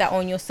put that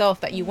on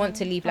yourself that you want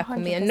to leave like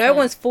on me, and no 100%.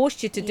 one's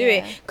forced you to do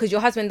it, Yeah. because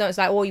your husband don't. It's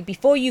like, oh,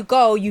 before you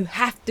go, you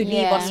have to leave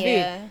Yeah. us food.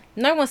 Yeah.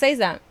 No one says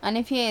that. and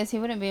if he is, he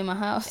wouldn't be in my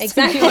house. to be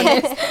Exactly.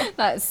 honest.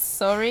 Like,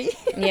 sorry.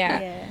 Yeah.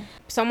 Yeah.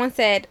 Someone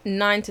said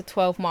 9 to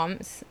 12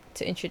 months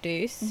to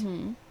introduce.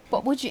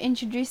 But would you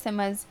introduce them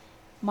as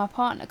my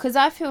partner? Because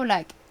I feel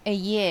like a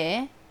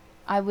year,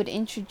 I would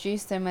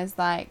introduce them as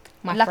like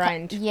My like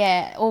friend.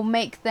 yeah, or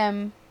make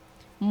them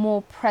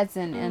more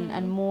present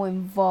and more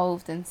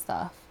involved and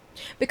stuff.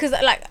 Because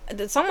like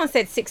someone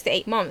said 6 to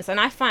 8 months, and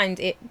I find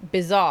it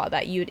bizarre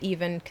that you'd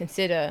even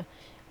consider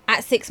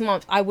at 6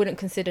 months. I wouldn't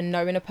consider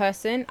knowing a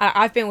person.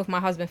 I've been with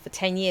my husband for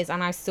 10 years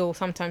and I still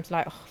sometimes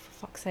like, oh, for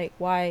fuck's sake,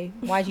 why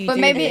do you But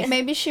do this?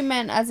 maybe she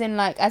meant as in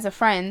like as a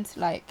friend,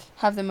 like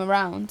have them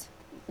around.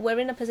 We're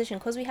in a position,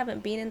 because we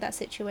haven't been in that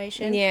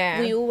situation.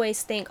 Yeah. We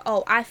always think,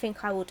 oh, I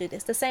think I will do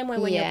this. The same way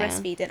when Yeah. you're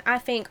breastfeeding. I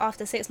think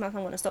after 6 months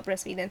I'm going to stop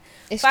breastfeeding.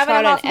 It's 5.5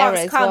 trial and error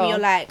months as come, well. you're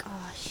like,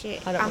 oh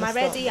shit, I don't am I wanna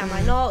stop. ready? Am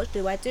I not?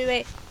 Do I do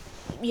it?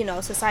 You know,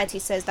 society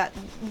says that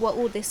what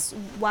all this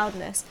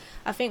wildness.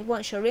 I think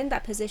once you're in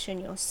that position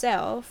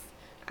yourself,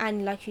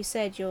 and like you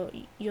said,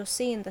 you're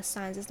seeing the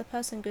signs. Is the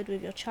person good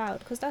with your child?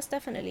 Because that's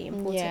definitely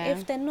important. Yeah.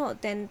 If they're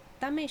not, then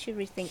that makes you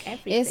rethink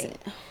Is everything.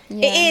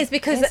 It is,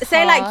 because It's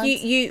say like hard.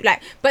 you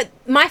like, but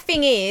my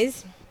thing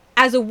is,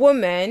 as a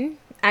woman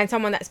and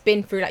someone that's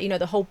been through like, you know,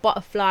 the whole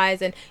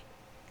butterflies, and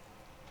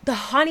the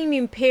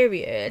honeymoon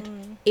period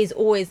is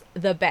always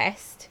the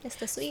best. It's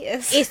the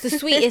sweetest. It's the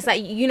sweetest.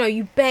 Like, you know,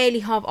 you barely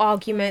have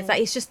arguments.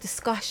 Like, it's just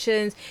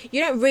discussions.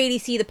 You don't really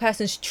see the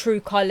person's true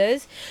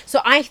colors. So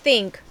I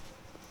think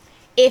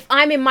if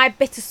I'm in my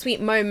bittersweet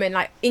moment,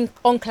 like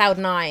on cloud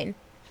 9,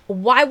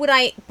 why would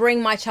I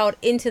bring my child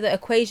into the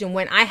equation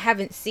when I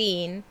haven't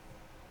seen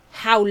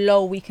how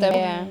low we can go?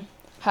 Yeah.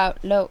 How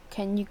low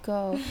can you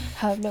go?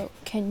 How low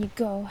can you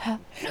go? How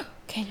low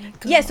can you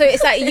go? Yeah, so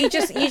it's like you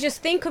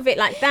just think of it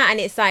like that, and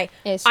it's like,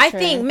 It's I true.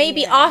 think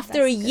maybe Yeah, after that's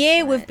a a good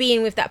year with point.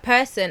 being with that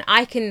person,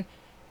 I can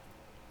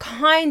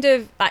kind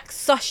of like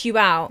suss you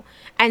out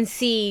and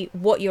see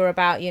what you're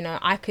about. You know,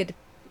 I could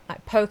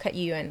like poke at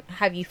you and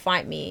have you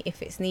fight me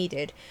if it's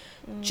needed,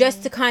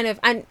 just to kind of,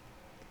 and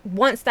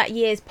once that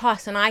year's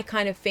passed and I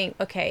kind of think,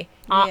 okay,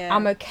 Yeah.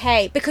 I'm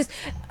okay, because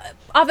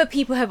other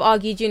people have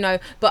argued, you know,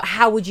 but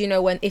how would you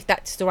know if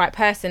that's the right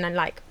person? And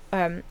like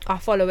our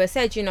follower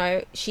said, you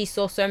know, she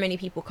saw so many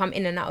people come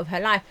in and out of her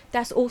life.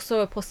 That's also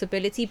a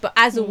possibility. But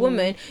as a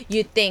woman,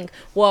 you'd think,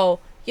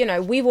 well, you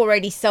know, we've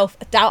already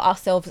self-doubt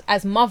ourselves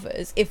as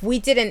mothers. If we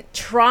didn't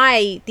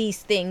try these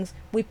things,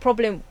 we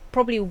probably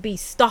would be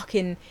stuck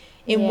in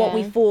what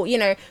we thought, you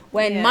know,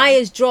 when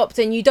Maya's dropped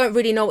and you don't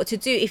really know what to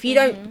do. If you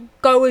don't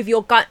go with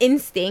your gut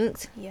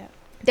instinct,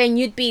 then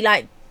you'd be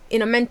like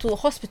in a mental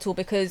hospital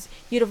because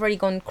you'd have already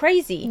gone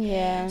crazy.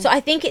 So I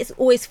think it's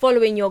always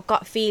following your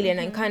gut feeling,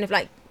 and kind of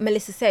like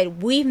Melissa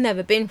said, we've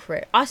never been through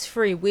it. Us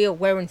three,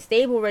 we're in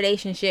stable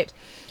relationships.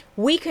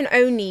 We can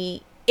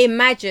only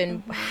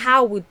imagine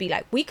how we'd be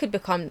like. We could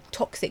become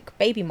toxic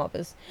baby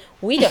mothers.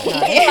 We don't know.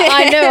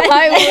 I know.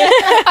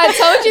 I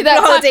told you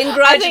that. Holding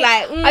grudge,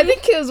 I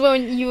think it was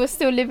when you were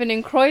still living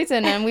in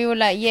Croydon, and we were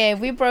like, yeah,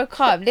 we broke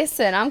up.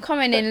 Listen, I'm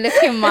coming in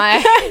looking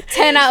my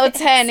 10 out of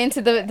 10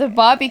 into the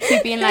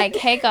barbecue, being like,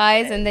 hey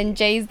guys, and then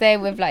Jay's there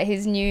with like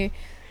his new.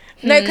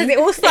 No, because it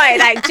all started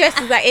like just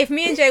as like, if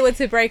me and Jay were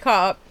to break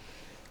up,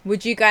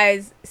 would you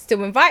guys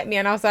still invite me?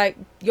 And I was like,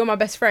 you're my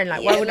best friend,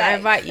 like why wouldn't I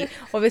invite you?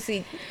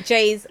 Obviously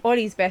Jay's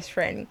Ollie's best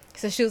friend,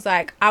 so she was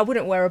like, I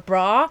wouldn't wear a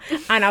bra,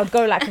 and I would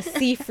go like a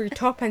see-through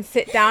top and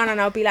sit down,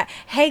 and I'll be like,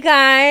 hey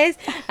guys,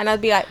 and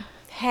I'd be like,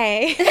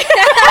 hey.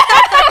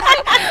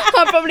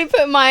 I'll probably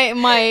put my hand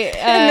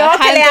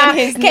on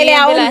his knee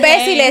and be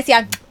like,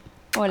 hey.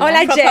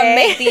 Hola, Proper Jay.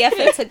 make the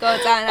effort to go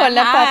down.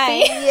 Hola, Hi.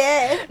 papi.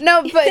 Yeah.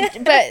 No,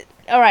 but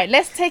all right,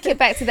 let's take it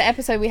back to the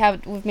episode we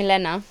had with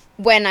Milena,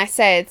 when I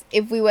said,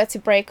 if we were to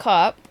break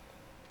up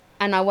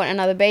and I want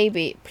another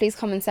baby, please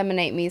come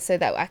inseminate me so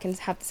that I can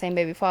have the same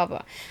baby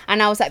father.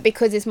 And I was like,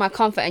 because it's my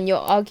comfort. And your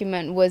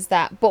argument was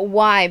that, but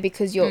why?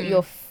 Because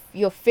you're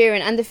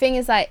fearing. And the thing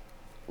is, like,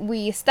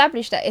 we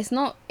established that it's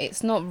not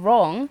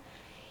wrong.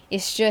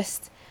 It's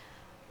just,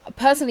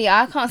 personally,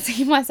 I can't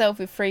see myself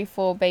with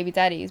 3-4 baby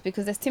daddies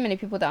because there's too many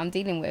people that I'm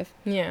dealing with.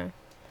 Yeah.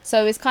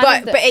 So it's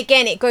kind of. But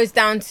again, it goes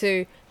down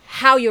to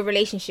how your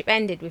relationship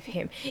ended with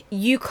him.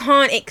 You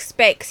can't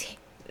expect.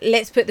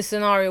 Let's put the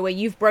scenario where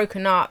you've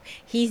broken up,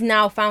 he's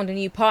now found a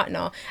new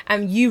partner,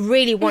 and you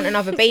really want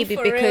another baby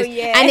because,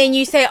 and then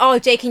you say, "Oh,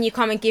 Jay, can you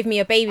come and give me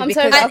a baby?" I'm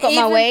because sorry, I've got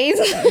my ways.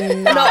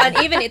 No, and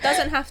even it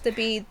doesn't have to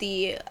be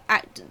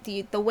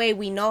the way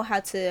we know how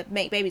to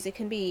make babies. It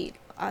can be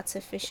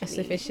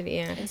artificially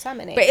yeah.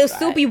 inseminated. But it'll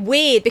still be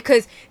weird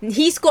because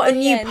he's got a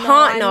new I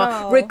partner.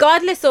 know.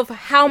 Regardless of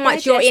how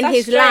much you're in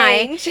his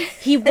life,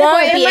 he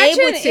won't be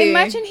able to.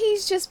 Imagine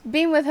he's just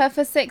been with her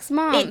for 6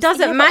 months. It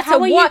doesn't matter how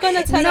are you what.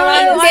 gonna turn no,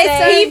 around and there's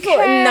say, people.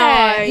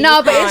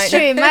 No, but it's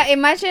can't. true.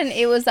 Imagine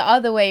it was the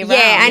other way around.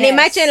 Yeah, and Yes.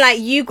 imagine like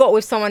you got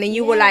with someone and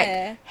you were like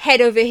Yeah. head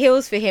over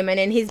heels for him, and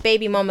then his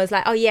baby mama's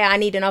like, "Oh yeah, I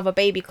need another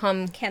baby.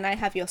 Come." Can I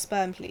have your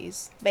sperm,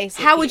 please?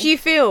 Basically. How would you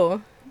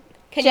feel?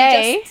 Can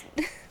Jay, you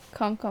just...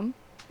 come.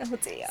 Oh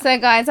dear. So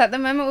guys, at the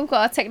moment we've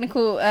got our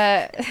technical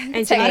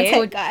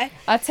Engineer.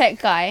 our tech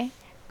guy.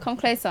 Come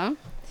closer.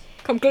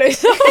 Come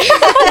closer.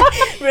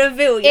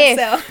 Reveal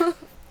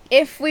yourself.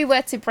 If we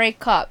were to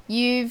break up,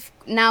 you've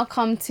now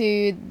come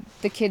to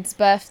the kid's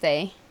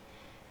birthday,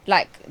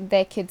 like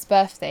their kid's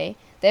birthday.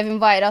 They've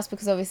invited us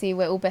because obviously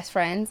we're all best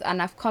friends,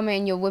 and I've come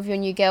in, you're with your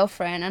new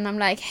girlfriend, and I'm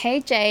like,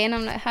 hey Jay, and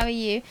I'm like, how are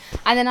you?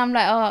 And then I'm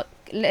like, oh,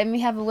 let me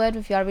have a word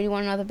with you. I really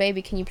want another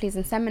baby. Can you please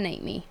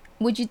inseminate me?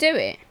 Would you do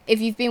it if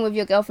you've been with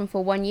your girlfriend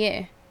for 1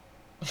 year?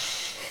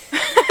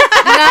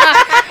 Nah.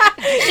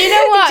 Do you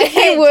know what?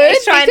 He would,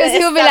 because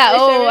he'll be like,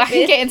 oh, I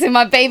can get into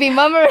my baby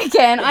mama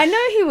again. I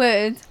know he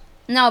would.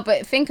 No,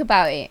 but think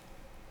about it.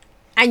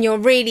 And you're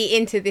really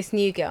into this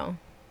new girl.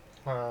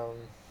 I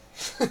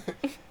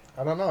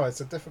don't know. It's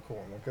a difficult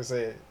one because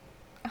they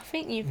I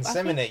think you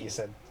inseminate. You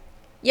said.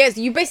 Yes,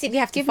 you basically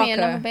have to Give fuck me her.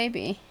 another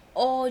baby.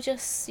 or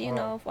just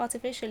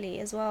artificially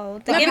as well. No,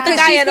 Give the because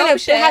guy she's an gonna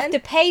option. have to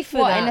pay for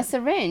What, that. in a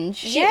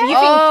syringe? Yeah. You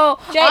Oh,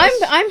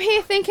 think I'm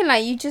here thinking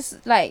like you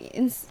just like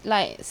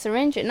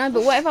syringe it. No,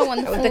 but what if I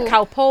want the with the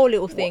full- Calpol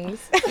little things.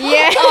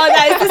 Yeah. Oh,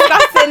 that is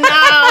disgusting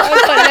now.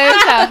 I've got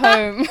loads at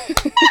home.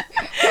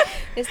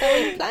 Is that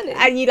what you're planning?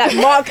 And you like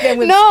mark them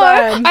with No,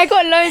 sperm. I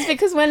got loads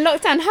because when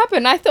lockdown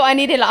happened, I thought I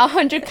needed like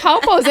 100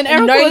 Calpols, and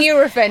Erica No was,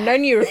 Nurofen, no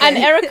Nurofen. and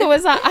Erica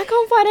was like, I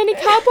can't find any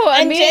Calpol,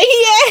 and me,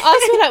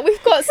 us were like,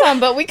 we've got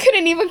some, but we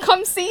couldn't even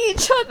come see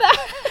each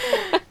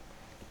other.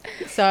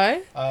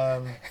 So?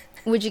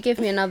 Would you give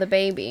me another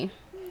baby?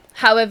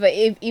 However,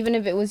 even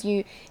if it was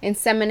you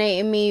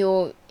inseminating me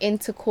or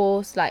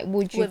intercourse, like,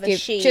 would you With a give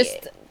she.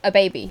 just a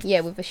baby?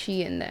 Yeah, with a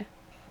she in there.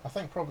 I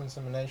think probably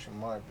insemination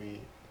might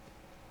be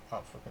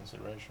up for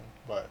consideration,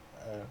 but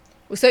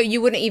So you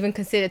wouldn't even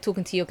consider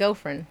talking to your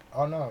girlfriend?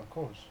 oh no, of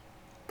course.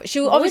 But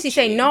she'll Would obviously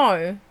say you?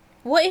 no.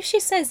 What if she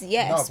says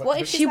yes? No, but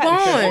What if she she's like,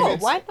 won't. sure, If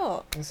it's- why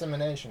not?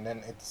 Insemination, then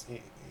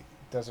it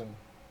doesn't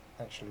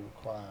actually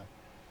require,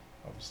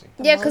 obviously.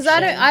 Yeah, because I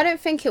Emotion. don't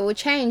think it will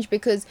change,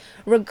 because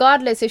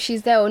regardless if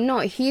she's there or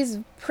not, he's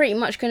pretty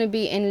much going to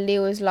be in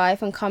Leo's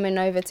life and coming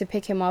over to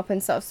pick him up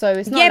and stuff. So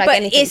it's not Yeah, like but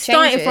anything it's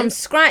starting changes. from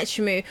scratch,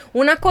 Moo.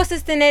 Una cosa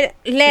es tener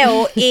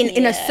Leo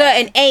in a Yeah.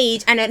 certain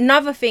age, and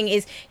another thing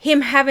is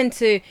him having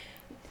to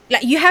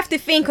like, you have to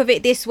think of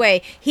it this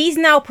way. He's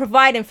now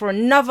providing for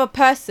another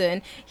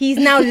person. He's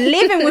now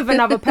living with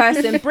another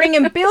person,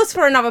 bringing bills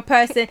for another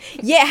person,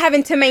 yet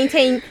having to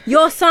maintain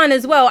your son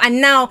as well. And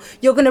now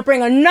you're going to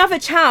bring another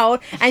child,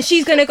 and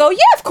she's going to go, yeah,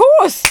 of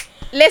course.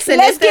 Listen,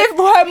 Let's give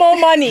her more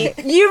money.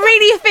 You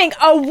really think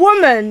a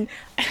woman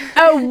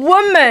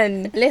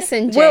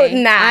Listen, Well,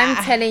 Jay, nah. I'm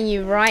telling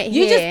you right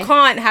you here. just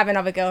can't have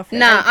another girlfriend.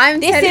 Nah,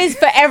 And this is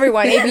for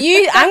everyone. If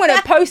you, I'm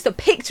gonna post a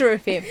picture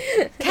of him.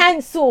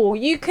 Cancel.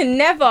 You can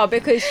never,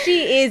 because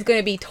she is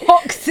gonna be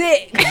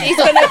toxic. She's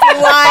gonna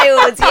be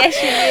wild. Yes,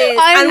 she is.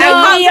 I'm And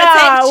not.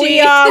 we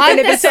are I'm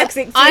gonna be the-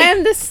 toxic too. I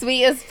am the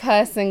sweetest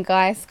person,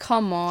 guys.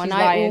 Come on. She's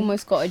I lying.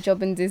 almost got a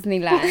job in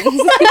Disneyland.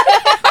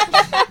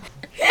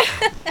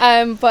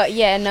 But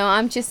yeah, no,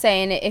 I'm just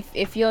saying,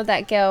 if you're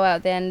that girl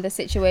out there and the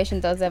situation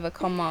does ever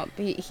come up,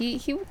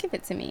 he will give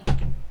it to me.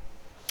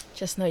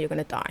 Just know you're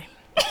gonna die.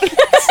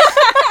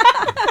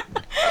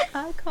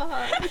 I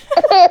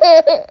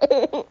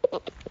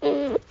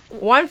can't.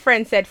 One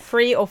friend said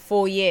 3 or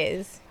 4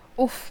 years.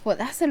 Oof, but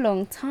that's a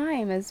long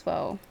time as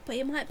well. But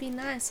it might be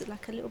nice,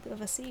 like a little bit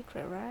of a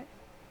secret, right?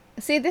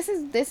 See, this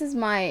is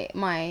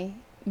my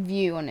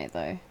view on it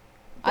though.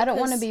 I don't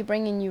want to Because- be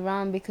bringing you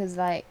around because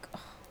like.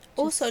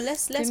 Also,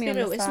 just let's do be me on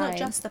the real. It's not side.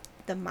 just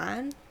the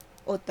man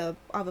or the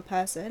other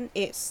person.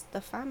 It's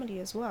the family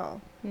as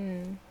well.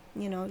 Hmm.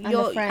 You know, the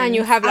you're friends. And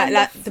you have And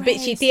like the the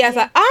bitchy friends, tías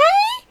yeah. like,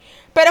 ay,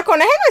 pero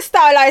con ella no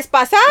está la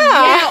esposa.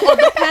 yeah, or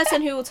the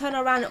person who will turn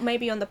around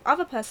maybe on the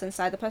other person's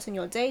side, the person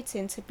you're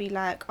dating, to be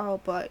like,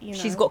 oh, but you know,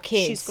 She's got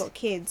kids. She's got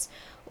kids,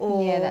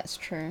 or Yeah, that's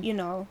true. you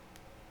know,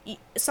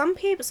 some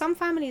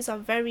families are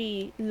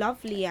very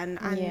lovely and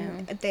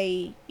Yeah.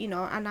 they, you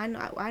know, and I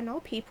know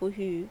people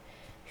who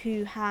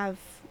have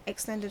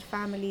extended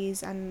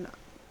families and,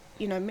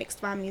 you know, mixed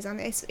families, and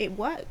it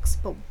works.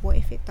 But what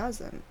if it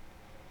doesn't?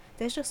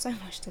 There's just so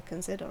much to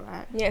consider,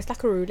 right? Yeah, it's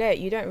like a roulette.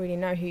 You don't really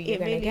know who you're It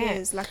gonna really get.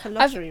 is like a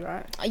lottery,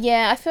 right?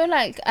 Yeah, I feel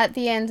like at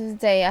the end of the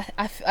day,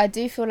 I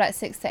do feel like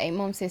 6 to 8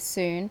 months is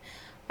soon.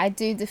 I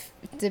do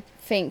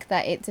think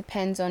that it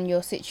depends on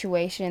your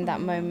situation in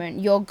that moment,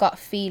 your gut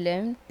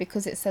feeling,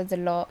 because it says a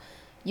lot,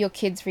 your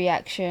kid's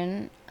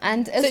reaction,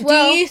 and as So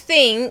well. do you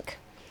think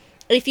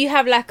if you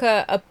have like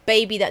a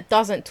baby that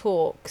doesn't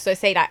talk, so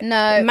say like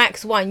No.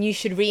 max 1, you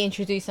should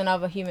reintroduce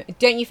another human?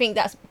 Don't you think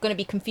that's going to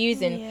be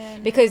confusing? Yeah,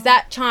 Because no.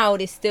 that child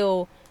is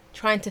still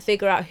trying to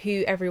figure out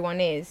who everyone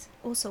is.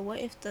 Also, what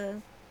if the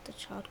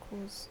child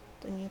calls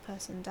the new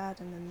person dad,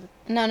 and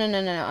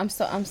then No. I'm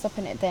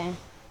stopping it there.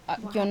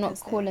 What You're not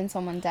happens then? calling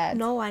someone dad.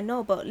 no, I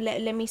know, but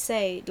let me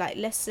say, like,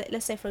 let's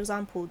say for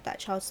example that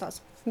child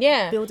starts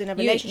Yeah. building a You-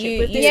 relationship you-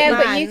 with you- this Yeah,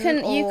 man, but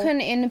you or-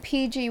 can in a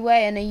PG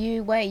way and a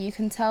U way, you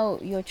can tell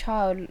your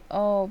child,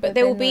 oh, But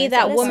there will be no,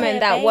 that let's woman say a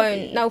that won't.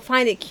 baby. They'll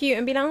find it cute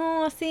and be like,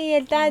 "Oh, I see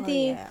your Oh, daddy."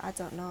 yeah, I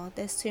don't know.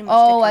 There's too much.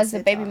 Oh, to as a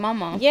baby consider.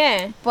 mama.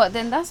 Yeah. But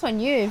then that's on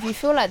you. If you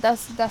feel like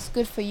that's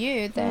good for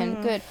you, then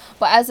Mm. good.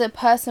 But as a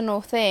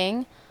personal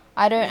thing,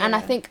 I don't. And I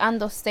Yeah. think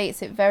Andor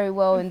states it very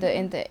well in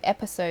the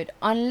episode.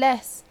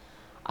 Unless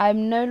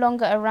I'm no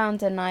longer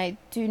around and I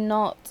do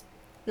not.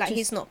 Like Just-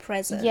 he's not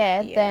present.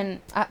 Yeah,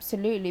 then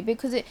absolutely,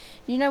 because it.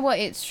 You know what?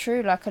 It's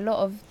true. Like a lot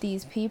of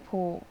these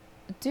people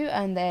do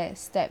earn their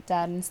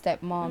stepdad and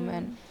stepmom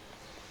Mm.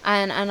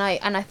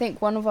 and I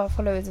think one of our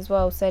followers as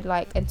well said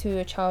like until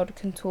your child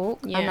can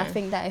talk, and I Yeah.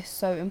 think that is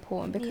so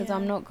important, because Yeah.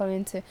 I'm not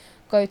going to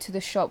go to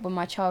the shop when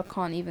my child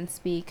can't even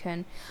speak,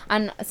 and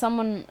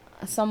someone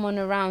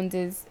around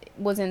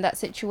was in that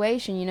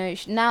situation, you know.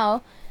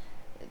 Now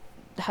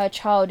her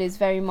child is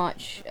very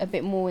much a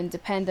bit more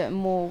independent and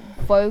more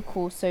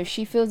vocal, so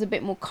she feels a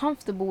bit more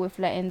comfortable with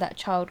letting that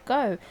child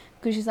go,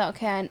 because she's like,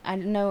 okay, I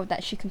know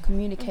that she can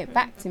communicate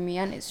back to me,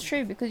 and it's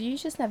true, because you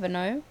just never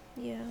know.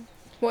 Yeah.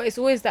 Well, it's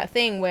always that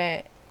thing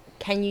where,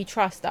 can you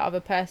trust the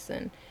other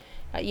person?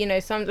 Like, you know,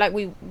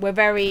 we're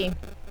very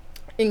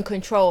in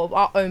control of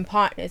our own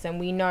partners, and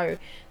we know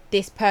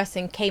this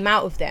person came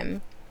out of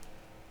them.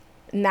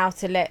 Now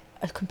to let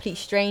a complete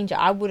stranger,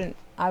 I wouldn't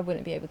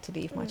be able to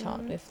leave my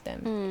child with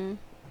them.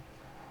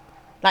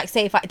 Like,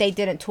 say if they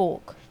didn't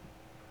talk,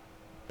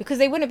 because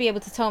they wouldn't be able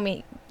to tell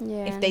me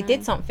Yeah, if they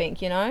did something,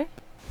 you know.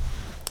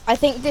 I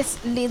think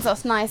this leads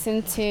us nice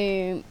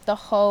into the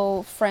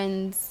whole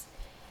friends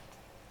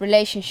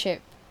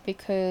relationship,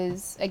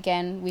 because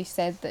again we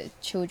said that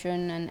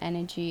children and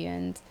energy,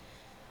 and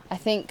I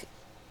think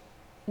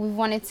we've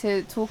wanted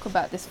to talk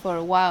about this for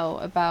a while,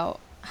 about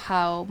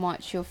how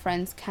much your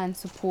friends can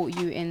support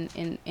you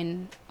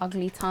in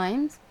ugly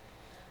times.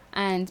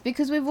 And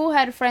because we've all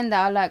had a friend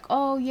that are like,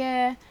 oh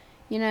yeah,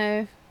 you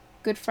know,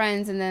 good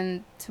friends, and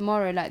then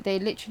tomorrow like they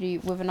literally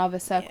with another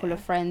circle of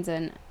friends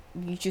and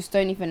you just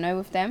don't even know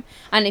with them,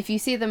 and if you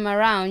see them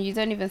around you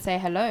don't even say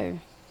hello.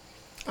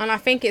 And I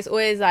think it's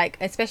always like,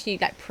 especially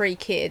like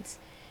pre-kids,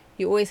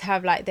 you always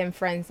have like them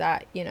friends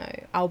that, you know,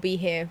 I'll be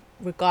here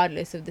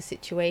regardless of the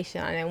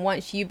situation. And then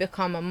once you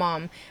become a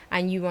mum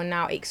and you are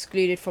now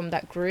excluded from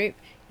that group,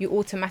 you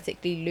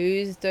automatically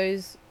lose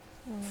those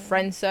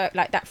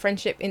like that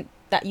friendship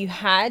that you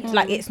had.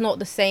 Like, it's not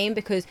the same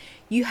because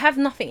you have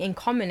nothing in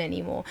common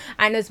anymore.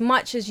 And as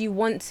much as you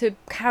want to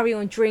carry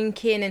on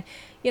drinking and,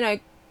 you know,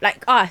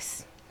 like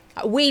us,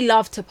 we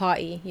love to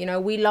party, you know,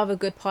 we love a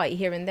good party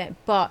here and there,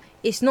 but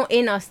it's not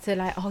in us to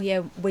like, oh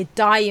yeah, we're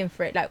dying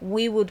for it. Like,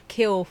 we would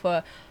kill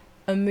for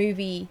a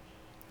movie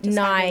Just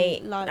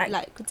night, having,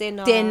 like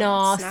dinner,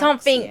 snacks,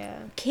 something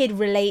kid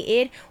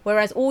related.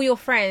 Whereas all your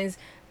friends,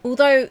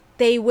 although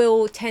they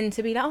will tend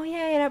to be like, oh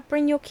yeah,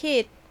 bring your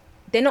kid,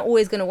 they're not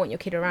always going to want your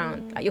kid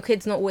around. Like, your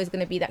kid's not always going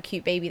to be that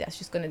cute baby that's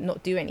just going to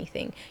not do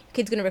anything. Your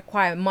kid's going to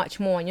require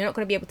much more, and you're not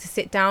going to be able to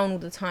sit down all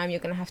the time.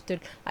 You're going to have to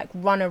like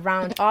run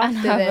around after and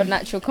have them. a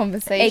natural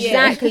conversation.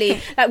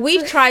 Exactly. Like,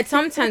 we've tried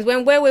sometimes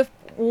when we're with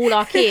all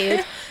our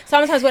kids,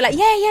 sometimes we're like,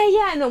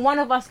 yeah, and then one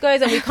of us goes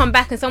and we come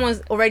back and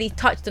someone's already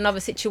touched another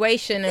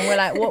situation, and we're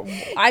like,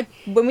 what?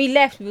 When we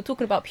left, we were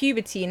talking about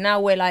puberty, and now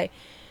we're like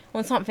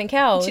on something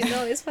else. Do you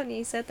know, it's funny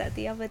you said that.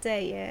 The other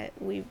day, yeah,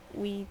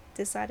 we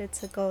decided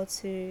to go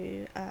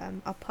to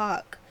a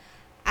park,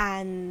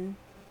 and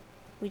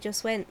we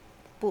just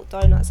bought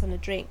donuts and a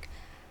drink,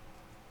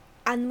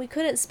 and we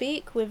couldn't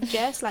speak with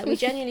Jess. Like, we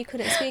genuinely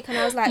couldn't speak, and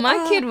I was like,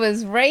 My kid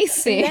was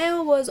racing.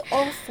 Leo was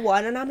off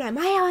one, and I'm like,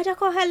 Maya, I don't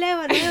call her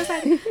Leo, and I was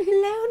like, Leo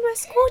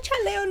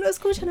no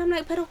escucha, and I'm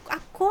like, pero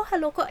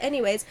acoja loco.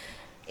 Anyways,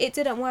 it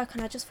didn't work,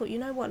 and I just thought, you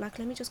know what, like,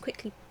 let me just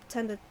quickly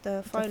turn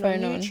the phone on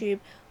YouTube.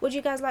 Would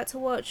you guys like to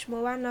watch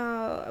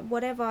Moana,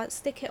 whatever?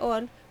 Stick it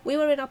on. We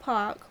were in a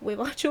park with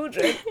our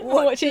children,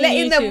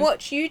 letting them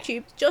watch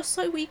YouTube just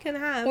so we can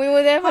have. We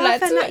were there for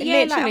like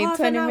literally half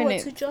 20 an hour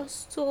minutes to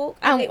just talk,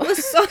 and And it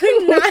was so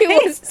nice. we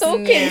was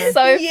talking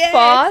so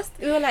fast.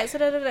 We were like,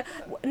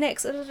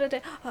 next,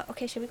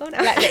 okay, should we go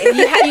now? Like,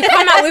 you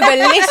come out with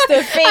a list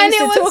of things And it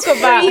to was talk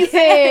about.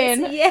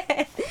 freezing.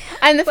 Yeah.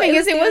 And the But thing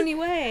is, the it was only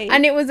way.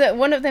 And it was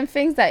one of them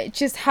things that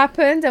just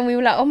happened, and we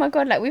were like, oh my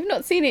god, like, we've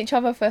not seen each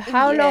other for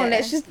how long? Yeah.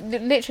 Let's just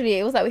literally,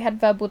 it was like we had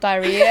verbal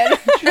diarrhea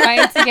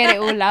trying to get it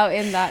all out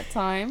in that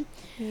time.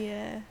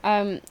 Yeah.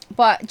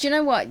 But do you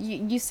know what?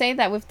 You say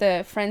that with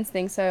the friends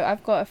thing. So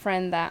I've got a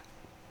friend that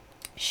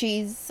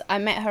I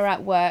met her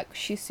at work.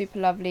 She's super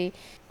lovely.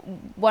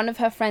 One of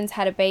her friends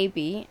had a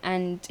baby,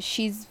 and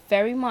she's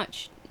very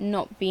much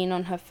not being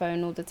on her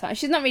phone all the time.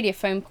 She's not really a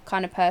phone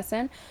kind of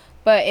person.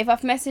 But if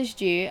I've messaged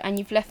you and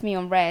you've left me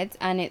on red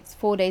and it's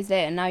 4 days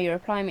later and now you're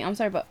replying me, I'm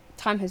sorry, but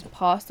time has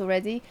passed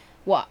already.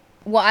 What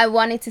I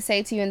wanted to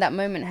say to you in that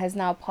moment has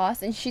now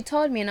passed. And she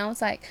told me, and I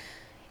was like,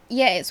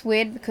 yeah, it's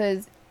weird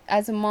because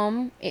as a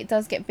mom, it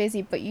does get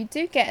busy, but you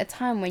do get a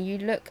time when you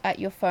look at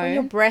your phone. When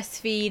you're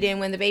breastfeeding,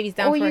 when the baby's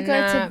down or for a you go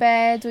nap, to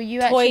bed, or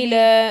you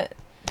toilet.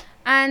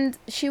 And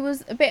she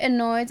was a bit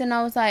annoyed, and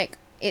I was like,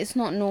 it's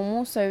not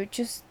normal, so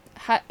just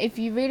if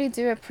you really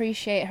do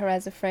appreciate her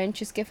as a friend,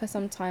 just give her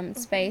some time and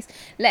space.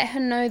 Let her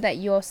know that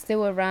you're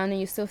still around and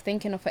you're still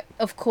thinking of her.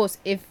 Of course,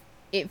 if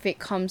it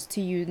comes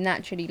to you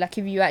naturally, like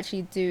if you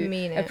actually do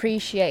Mean it.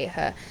 appreciate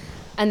her.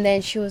 And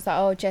then she was like,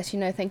 oh, Jess,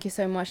 thank you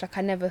so much. Like,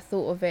 I never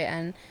thought of it.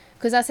 And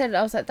because I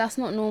was like, that's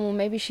not normal.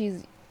 Maybe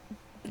she's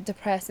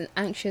depressed and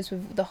anxious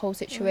with the whole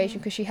situation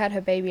because she had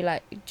her baby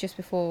like just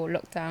before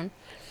lockdown.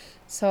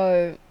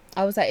 So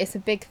I was like, it's a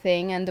big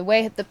thing. And the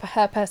way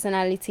her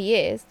personality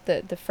is,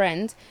 the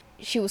friend,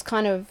 she was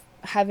kind of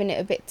having it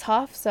a bit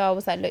tough. So I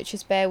was like, look,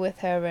 just bear with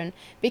her. And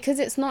because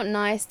it's not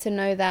nice to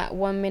know that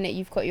 1 minute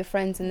you've got your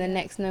friends and the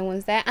next no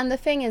one's there. And the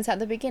thing is, at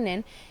the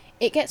beginning,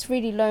 it gets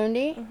really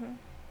lonely.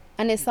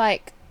 And it's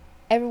like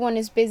everyone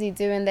is busy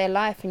doing their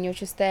life and you're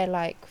just there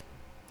like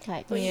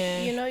But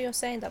you're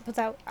saying that, but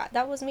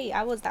that was me.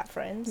 I was that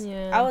friend.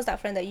 Yeah. I was that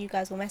friend that you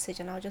guys will message,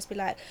 and I'll just be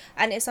like,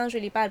 and it sounds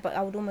really bad, but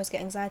I would almost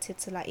get anxiety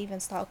to like even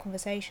start a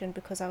conversation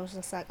because I was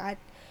just like,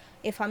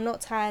 if I'm not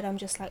tired, I'm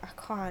just like, I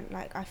can't,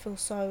 like, I feel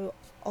so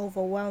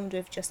overwhelmed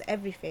with just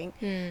everything.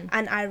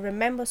 And I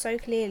remember so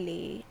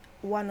clearly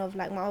one of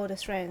like my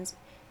oldest friends,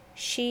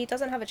 she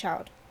doesn't have a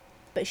child,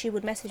 but she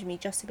would message me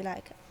just to be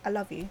like, I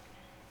love you,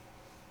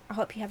 I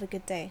hope you have a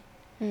good day.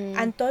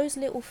 And those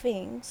little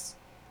things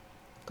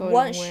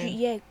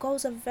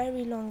goes a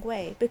very long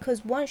way,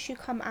 because once you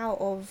come out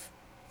of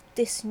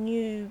this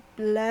new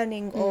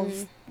learning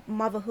of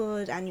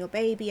motherhood and your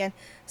baby, and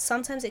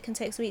sometimes it can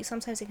take weeks,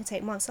 sometimes it can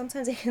take months,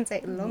 sometimes it can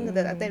take longer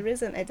than that. There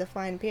isn't a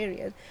defined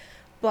period,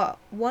 but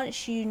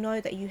once you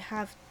know that you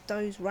have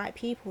those right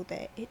people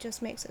there, it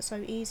just makes it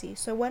so easy.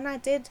 So when I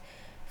did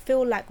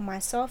feel like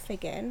myself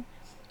again,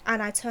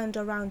 and I turned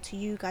around to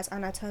you guys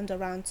and I turned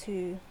around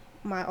to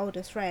my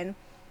oldest friend,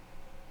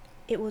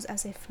 it was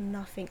as if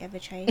nothing ever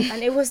changed.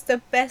 And it was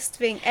the best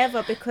thing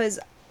ever because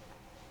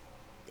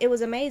it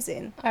was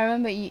amazing. I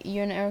remember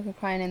you and Erica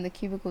crying in the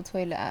cubicle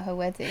toilet at her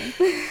wedding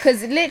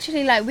because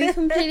literally like we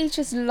completely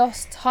just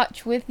lost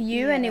touch with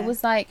you. And it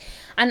was like,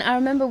 and I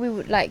remember we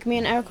would like, me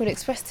and Erica would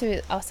express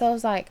to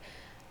ourselves like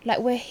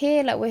we're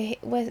here, like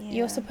we're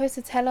you're supposed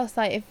to tell us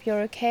like if you're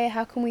okay,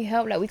 how can we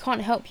help, like we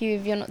can't help you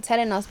if you're not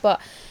telling us.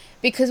 But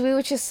because we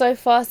were just so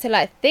fast to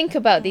like think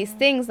about these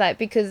things, like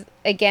because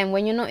again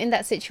when you're not in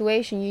that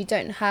situation you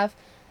don't have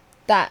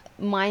that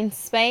mind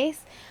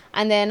space.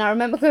 And then I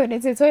remember going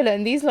into the toilet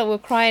and these lot were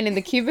crying in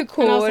the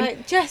cubicle. And I was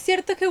like, Jess,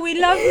 cierto que we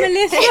love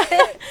Melissa.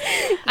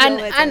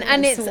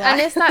 and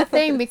it's that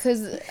thing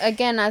because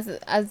again,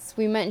 as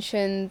we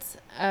mentioned,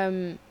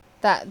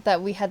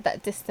 that we had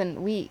that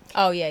distant week.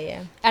 Oh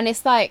yeah. And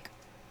it's like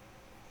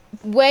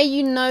where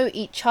you know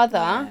each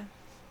other,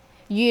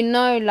 you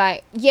know,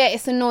 like, yeah,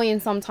 it's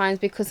annoying sometimes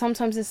because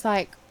sometimes it's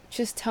like,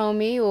 just tell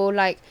me, or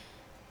like,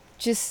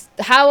 just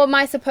how am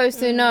I supposed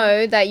to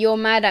know that you're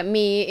mad at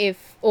me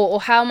if,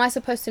 or how am I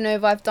supposed to know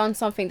if I've done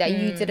something that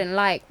you didn't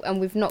like and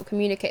we've not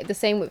communicated? The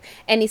same with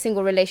any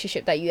single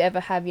relationship that you ever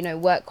have, you know,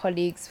 work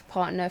colleagues,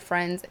 partner,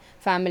 friends,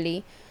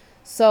 family.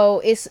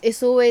 So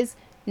it's always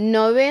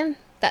knowing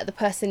that the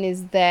person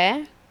is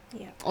there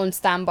on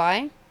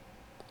standby.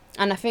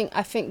 And I think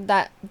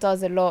that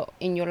does a lot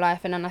in your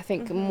life, and I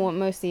think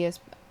mostly as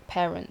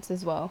parents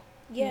as well.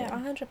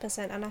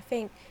 100%. And I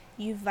think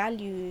you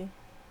value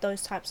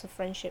those types of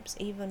friendships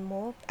even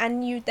more,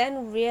 and you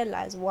then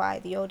realize why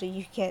the older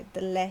you get,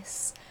 the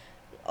less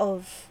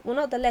of, well,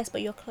 not the less,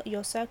 but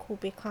your circle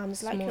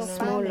becomes like your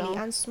family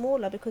and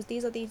smaller, because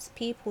these are these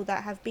people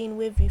that have been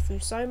with you through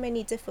so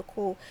many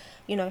difficult,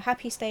 you know,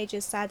 happy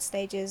stages, sad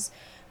stages,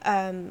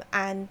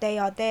 and they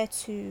are there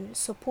to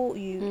support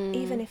you,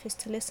 even if it's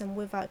to listen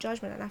without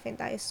judgment. And I think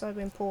that is so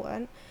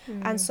important.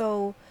 And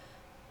so,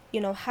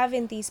 you know,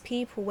 having these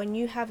people, when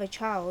you have a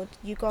child,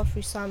 you go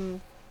through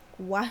some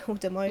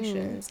wild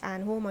emotions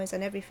and hormones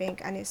and everything,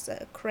 and it's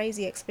a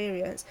crazy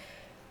experience.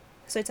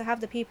 So to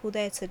have the people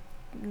there to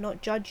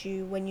not judge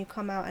you when you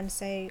come out and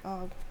say,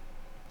 oh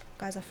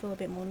guys, I feel a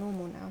bit more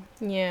normal now.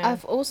 I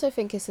also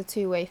think it's a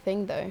two-way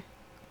thing though.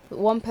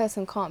 One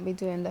person can't be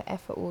doing the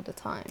effort all the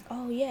time.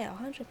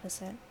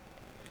 100%.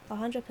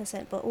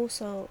 But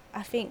also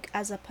I think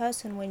as a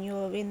person, when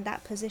you're in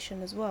that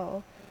position as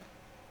well,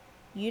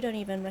 you don't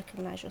even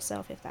recognize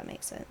yourself, if that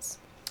makes sense.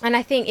 And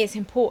I think it's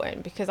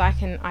important because I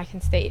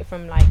can state it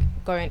from like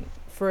going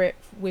through it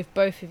with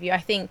both of you. I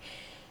think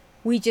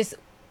we just,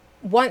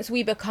 once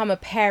we become a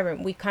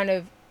parent, we kind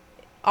of,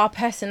 our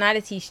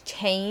personalities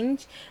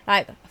change.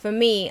 Like for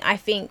me, I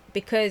think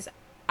because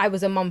I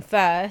was a mum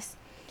first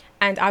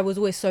and I was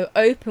always so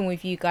open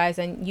with you guys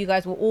and you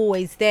guys were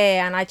always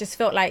there, and I just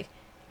felt like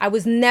I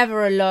was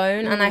never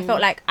alone, and I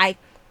felt like I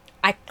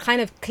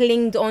kind of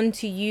clinged on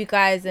to you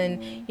guys,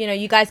 and you know,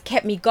 you guys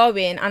kept me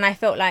going. And I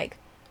felt like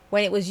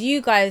when it was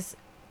you guys'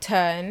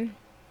 turn,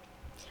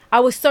 I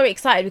was so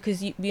excited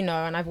because you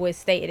know, and I've always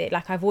stated it,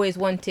 like I've always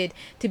wanted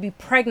to be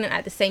pregnant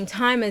at the same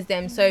time as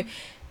them. So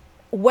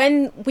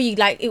when we,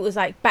 like, it was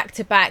like back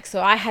to back,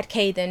 so I had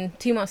Caden,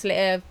 2 months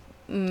later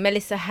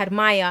Melissa had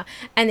Maya,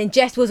 and then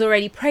Jess was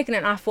already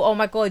pregnant. I thought, oh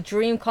my god,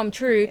 dream come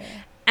true.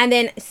 And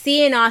then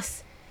seeing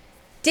us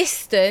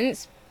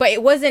distance, but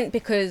it wasn't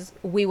because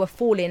we were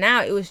falling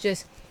out, it was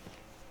just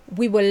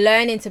we were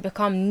learning to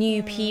become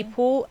new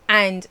people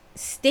and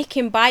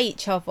sticking by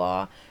each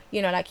other,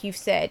 you know, like you've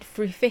said,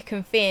 through thick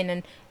and thin,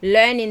 and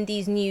learning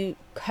these new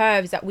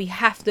curves that we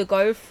have to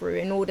go through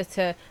in order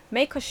to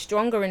make us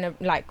stronger in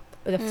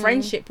the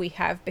friendship we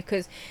have.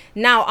 Because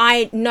now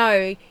I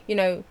know, you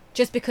know,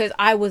 just because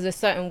I was a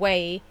certain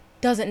way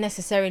doesn't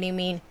necessarily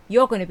mean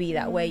you're going to be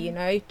that way, you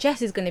know.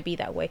 Jess is going to be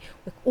that way.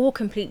 We're all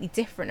completely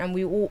different, and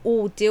we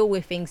all deal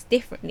with things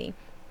differently.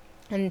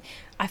 And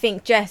I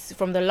think Jess,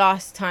 from the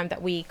last time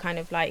that we kind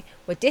of like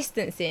were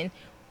distancing,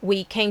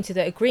 we came to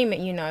the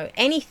agreement, you know,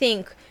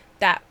 anything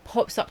that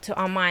pops up to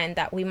our mind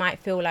that we might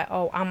feel like,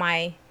 oh,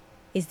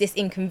 is this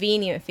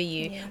inconvenient for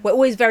you? We're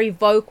always very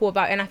vocal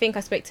about it. And I think I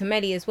spoke to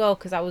Melly as well,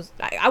 because I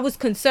was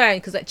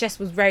concerned because like Jess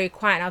was very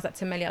quiet, and I was like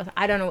to Melly, I was like,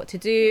 I don't know what to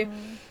do.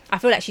 I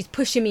feel like she's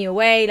pushing me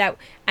away, like,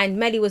 and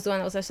Melly was the one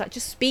that was just like,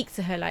 just speak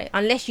to her, like,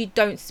 unless you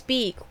don't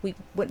speak,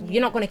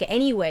 you're not going to get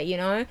anywhere, you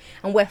know.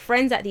 And we're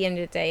friends at the end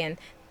of the day, and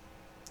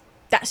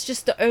that's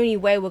just the only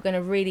way we're going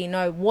to really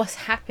know what's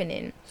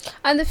happening.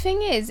 And the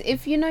thing is,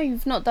 if you know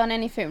you've not done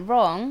anything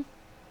wrong,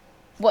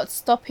 what's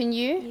stopping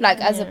you, like,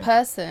 as a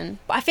person?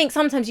 But I think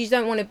sometimes you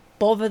don't want to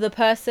bother the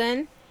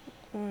person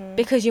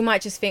because you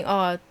might just think,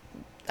 oh,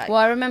 like, well,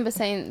 I remember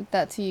saying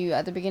that to you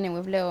at the beginning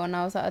with Lil, and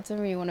I was like, I don't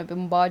really want to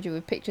bombard you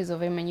with pictures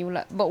of him, and you were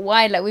like, but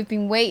why? Like, we've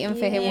been waiting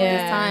for him all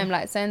this time,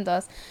 like, send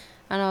us.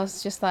 And I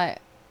was just like,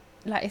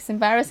 it's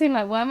embarrassing,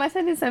 like, why am I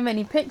sending so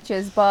many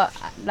pictures? But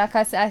like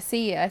I said, I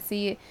see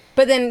it.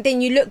 But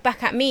then you look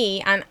back at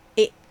me, and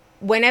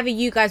whenever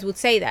you guys would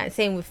say that, and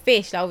same with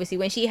Fish, like obviously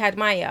when she had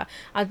Maya,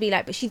 I'd be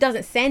like, but she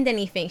doesn't send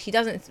anything, she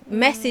doesn't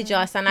message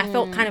us, and I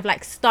felt kind of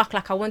like stuck,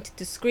 like I wanted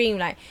to scream.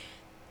 Like,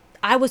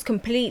 I was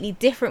completely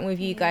different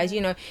with you guys,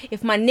 you know.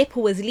 If my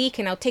nipple was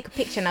leaking, I'll take a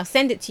picture and I'll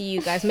send it to you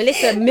guys.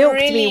 Melissa milked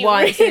me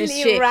once and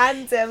shit.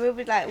 Random. We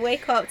would like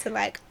wake up to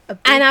like a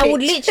big and I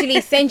would literally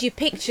send you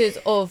pictures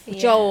of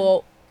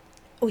Joel.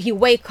 He'll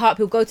wake up,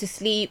 he'll go to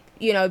sleep,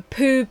 you know,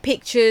 poo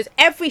pictures,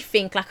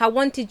 everything. Like, I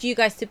wanted you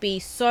guys to be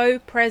so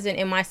present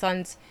in my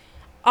son's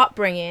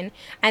upbringing.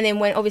 And then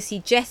when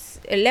obviously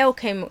Lel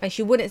came and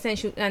she wouldn't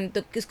send, and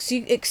the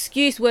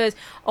excuse was,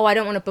 oh, I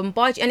don't want to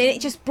bombard you, and then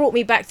it just brought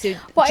me back to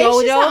But it's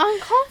Jojo. just like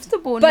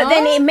uncomfortable. But no?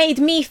 then it made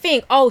me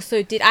think, oh,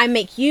 so did I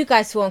make you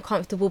guys feel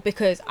uncomfortable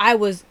because I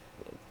was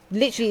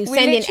literally we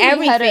sending literally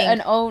everything. had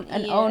an own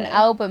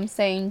album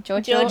saying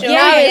Jojo. Jojo.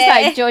 Now Yeah.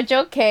 it's like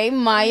Jojo K,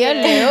 Maya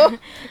Lil.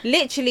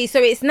 Literally, so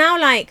it's now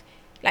like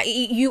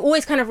you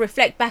always kind of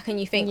reflect back and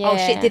you think, oh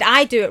Yeah. shit, did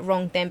I do it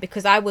wrong then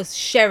because I was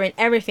sharing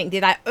everything?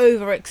 Did I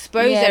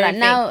overexpose Yeah, like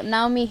everything?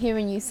 now me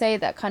hearing you say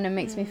that kind of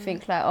makes me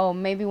think like, oh,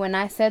 maybe when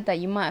I said that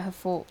you might have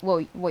thought,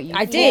 well, what you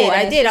I thought, did, and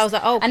I it's did. just- I was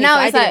like, oh, okay, and now so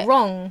I it's did like- it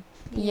wrong.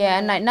 Yeah,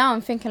 and like now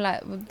I'm thinking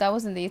like well, that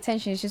wasn't the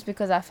intention. It's just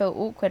because I felt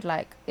awkward.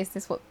 Like, is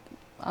this what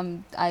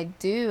I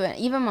do? And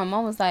even my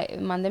mom was like,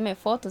 "Mandeme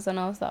photos," and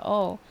I was like,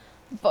 "Oh,"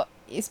 but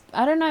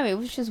I don't know. It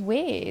was just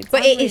weird.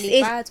 But I'm it's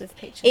really bad with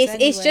pictures.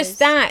 it's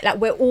just anyways. that like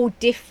we're all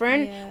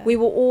different. Yeah. We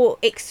will all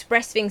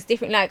express things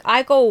different. Like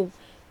I go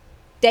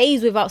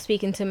days without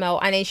speaking to Mel,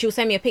 and then she'll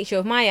send me a picture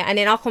of Maya, and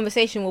then our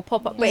conversation will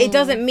pop up. But it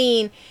doesn't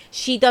mean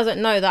she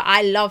doesn't know that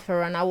I love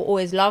her and I will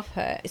always love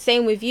her.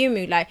 Same with you,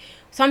 Moo. Like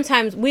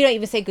sometimes we don't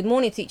even say good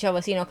morning to each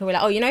other, so cause we're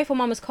like, oh, if your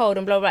mama's cold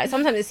and blah blah. Like,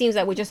 sometimes it seems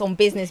like we're just on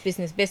business,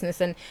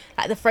 and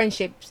like the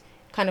friendships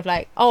kind of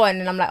like, oh, and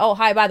then I'm like, oh,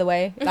 hi, by the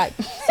way, like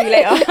see you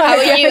later. How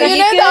are you? You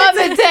know, the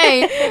other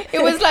day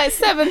it was like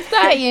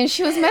 7:30 and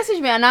she was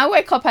messaging me, and I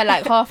wake up at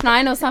like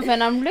 9:30 or something,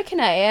 and I'm looking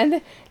at it,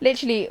 and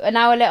literally an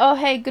hour later, oh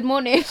hey, good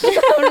morning.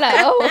 I'm like,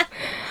 oh,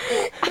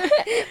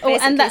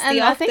 and Basically, it's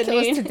the I think it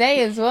was afternoon. today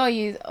as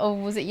well. Or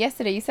was it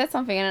yesterday? You said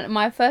something, and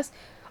my first,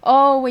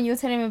 when you were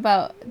telling me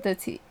about the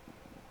tea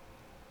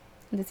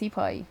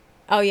party.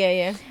 Oh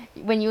yeah.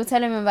 When you were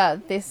telling me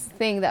about this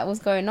thing that was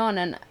going on,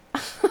 and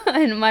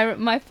and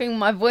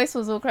my voice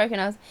was all croaking.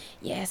 I was,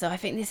 yeah, so I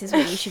think this is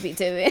what you should be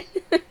doing.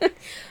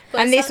 But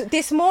And some-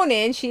 this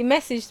morning she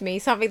messaged me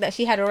something that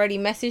she had already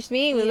messaged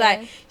me. It was Yeah.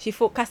 like she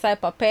thought Casa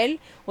de Papel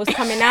was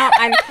coming out,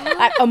 and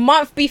like a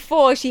month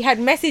before she had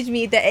messaged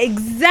me the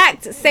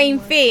exact same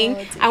my thing.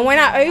 God, And when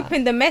I yeah.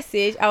 opened the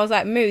message, I was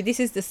like, Moo, this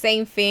is the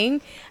same thing.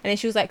 And then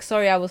she was like,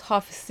 sorry, I was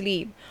half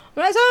asleep.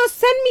 I'm like, so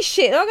send me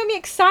shit. Don't get me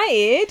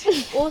excited.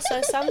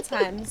 also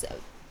sometimes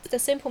the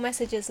simple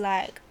message is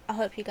like, I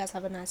hope you guys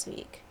have a nice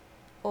week,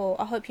 or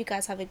I hope you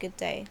guys have a good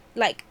day.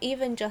 Like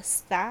even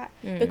just that,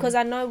 because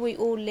I know we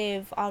all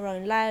live our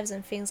own lives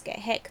and things get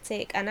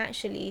hectic, and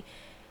actually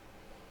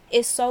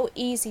it's so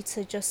easy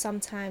to just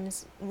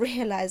sometimes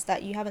realize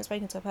that you haven't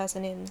spoken to a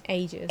person in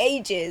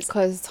Ages.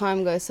 Because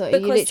time goes so you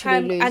because literally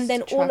time, lose and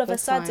then all track of a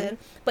time. sudden,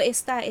 but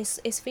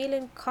it's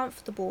feeling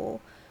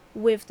comfortable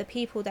with the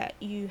people that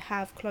you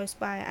have close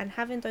by and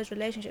having those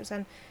relationships.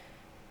 And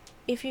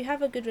if you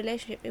have a good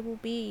relationship, it will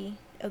be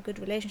a good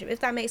relationship, if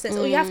that makes sense.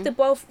 Or you have to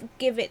both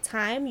give it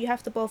time, you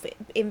have to both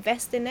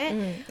invest in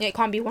it. It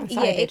can't be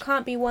one-sided. Yeah, it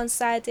can't be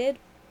one-sided,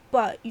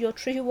 but your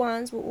true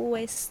ones will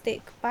always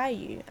stick by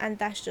you,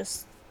 and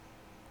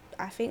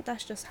I think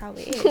that's just how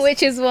it is.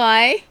 Which is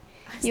why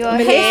you are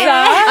Melissa, here.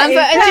 in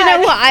But do you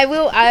know fact-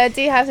 what? I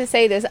do have to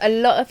say this. A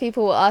lot of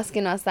people were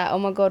asking us that, oh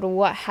my God,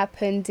 what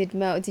happened? Did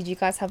you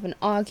guys have an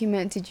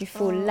argument? Did you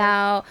fall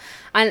out?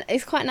 And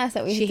it's quite nice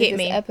that we She did hit this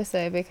me.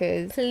 episode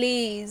because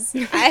Please.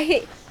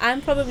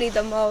 I'm probably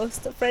the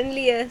most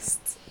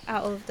friendliest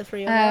out of the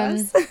three of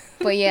us.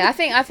 but yeah,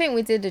 I think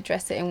we did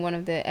address it in one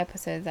of the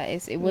episodes that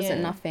it wasn't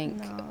Yeah. nothing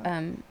No.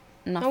 nothing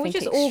And we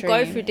just all go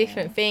extreme. through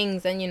different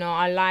things, and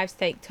our lives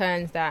take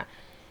turns that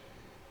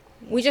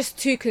we're just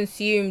too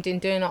consumed in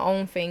doing our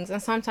own things,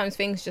 and sometimes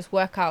things just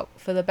work out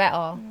for the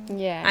better.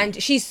 Yeah.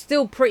 And she's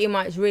still pretty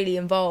much really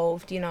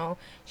involved,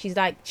 she's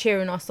like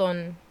cheering us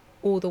on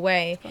all the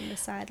way. From the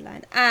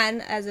sideline.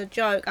 And as a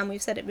joke, and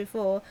we've said it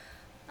before,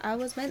 I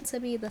was meant to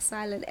be the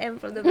silent M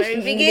from the very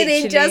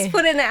beginning. Literally. Just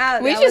putting it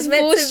out we there. I was just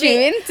meant to forced be- you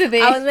into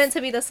this. I was meant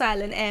to be the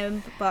silent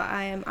M, but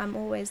I'm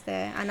always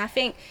there. And I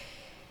think,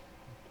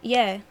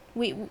 yeah,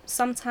 we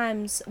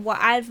sometimes, what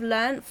I've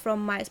learned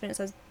from my experience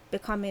as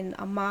becoming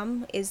a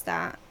mum is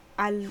that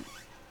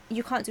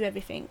you can't do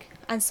everything,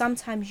 and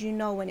sometimes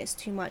when it's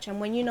too much, and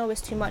when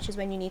it's too much is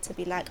when you need to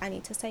be like, I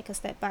need to take a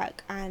step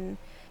back. And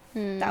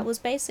that was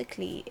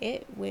basically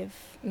it with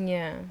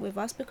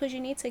us, because you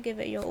need to give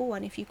it your all,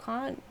 and if you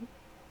can't,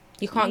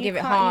 You can't give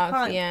it half. you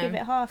can't Yeah. give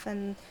it half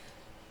and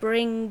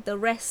bring the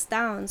rest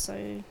down.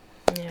 So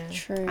Yeah.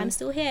 True. I'm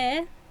still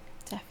here.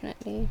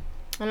 Definitely.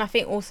 And I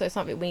think also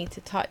something we need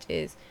to touch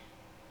is,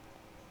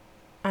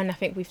 and I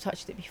think we've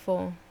touched it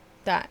before,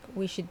 that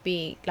we should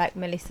be, like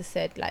Melissa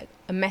said, like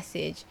a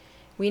message.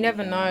 We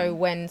never know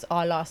when's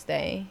our last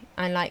day,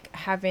 and like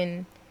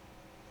having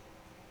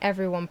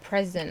everyone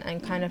present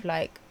and kind of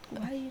like,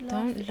 Why are you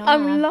don't laughing? laugh.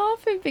 I'm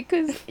laughing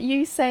because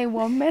you say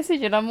one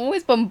message and I'm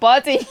always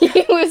bombarding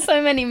you with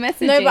so many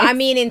messages. No, but I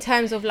mean in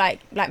terms of like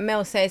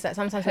Mel says that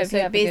sometimes we're Hope you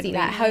so have a good busy.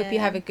 Like, week. hope you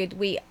Yeah. have a good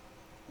week,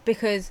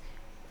 because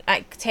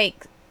like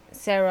take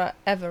Sarah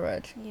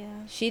Everard. Yeah.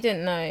 She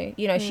didn't know.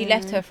 She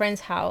left her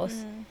friend's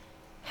house,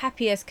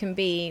 happy as can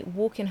be,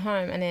 walking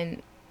home, and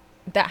then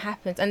that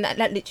happens, and that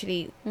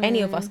literally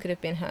any of us could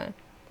have been her.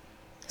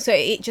 So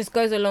it just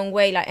goes a long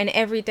way. Like, and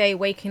every day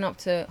waking up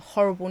to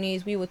horrible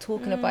news, we were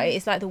talking about it.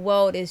 It's like the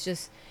world is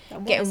just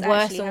What getting is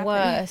worse actually and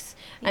happening. worse,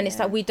 and it's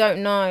Yeah. like we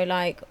don't know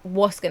like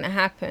what's gonna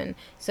happen.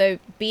 So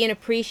being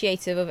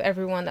appreciative of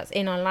everyone that's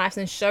in our lives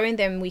and showing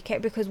them we care,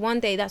 because one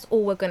day that's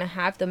all we're gonna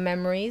have, the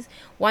memories.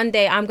 One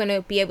day I'm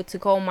gonna be able to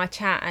go on my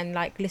chat and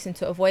like listen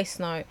to a voice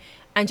note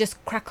and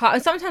just crack up.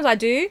 And sometimes I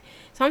do.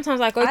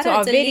 Sometimes I go I to our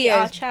don't delete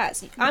our videos.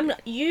 chats.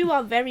 You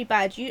are very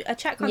bad. A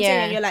chat comes in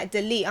Yeah. and you're like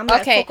delete. I'm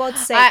like, Okay, for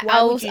God's sake, I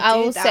why will would you I do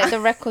will that? set the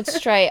record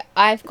straight.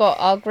 I've got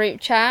our group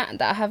chat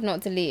that I have not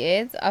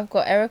deleted. I've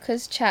got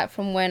Erica's chat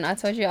from when I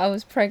told you I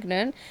was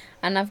pregnant,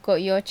 and I've got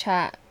your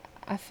chat,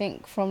 I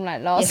think, from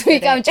like last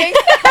week. I'm joking.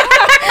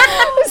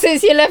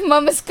 Since you left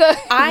Mama's Code.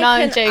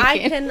 I'm joking. I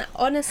can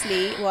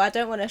honestly, well, I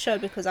don't want to show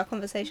because our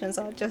conversations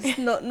are just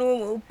not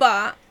normal.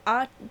 But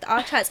our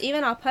chats,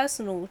 even our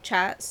personal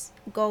chats,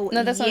 go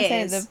No, that's years. what I'm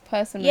saying. The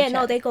personal Yeah, chat.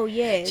 no, they go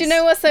years. Do you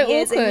know what's so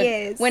years awkward? And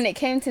years. When it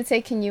came to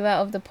taking you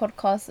out of the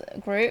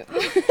podcast group,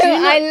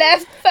 I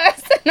left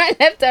first, and I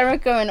left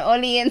Erica and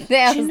Ollie in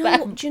there. do you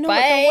know what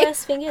 "Bye." the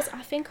worst thing is?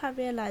 I think I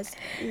realized,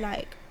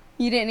 like,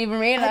 You didn't even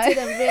realize. I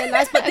didn't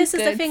realize, but this is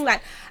the Good. thing.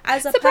 Like,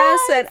 as a Surprise!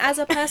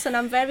 person,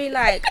 I'm very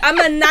like, I'm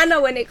a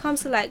nana when it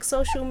comes to like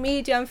social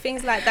media and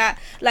things like that.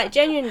 Like,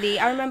 genuinely,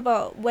 I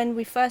remember when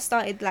we first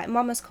started like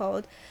Mama's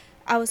Code,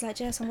 I was like,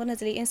 Jess, I'm gonna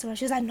delete Instagram.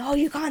 She was like, no,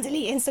 you can't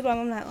delete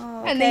Instagram. I'm like, oh,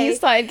 okay. And then you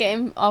started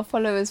getting our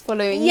followers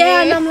following you.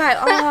 Yeah, and I'm like,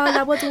 oh,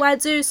 like, what do I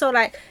do? So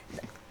like,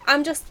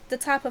 I'm just the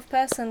type of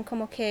person.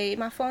 Come, okay,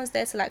 my phone's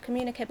there to like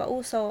communicate, but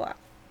also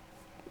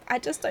I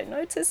just don't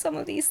notice some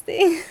of these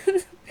things.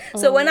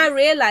 So when I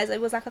realized,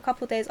 it was like a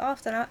couple days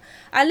after,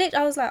 and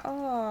I was like,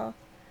 oh,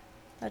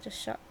 I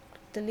just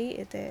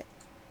deleted it.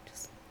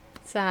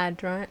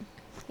 Sad, right?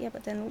 Yeah,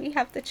 but then we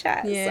have the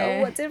chat. Yeah.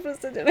 So what difference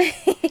does it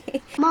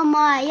make? Mama,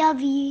 I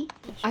love you.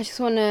 I just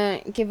want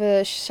to give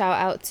a shout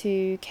out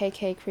to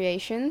KK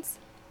Creations.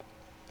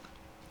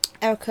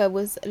 Erica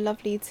was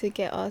lovely to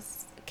get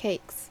us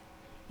cakes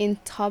in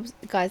tubs.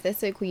 Guys, they're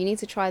so cool. You need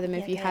to try them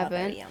if you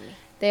haven't.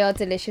 They are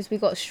delicious. We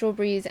got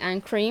strawberries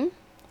and cream.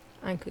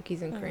 And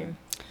cookies and cream.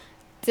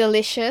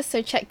 Delicious.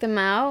 So check them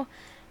out.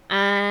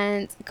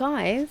 And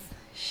guys,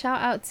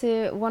 shout out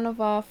to one of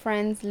our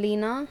friends,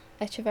 Lena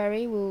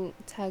Echeverry. We'll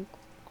tag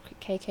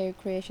KK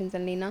Creations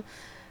and Lena.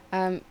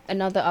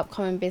 Another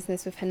upcoming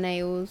business with her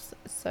nails.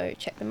 So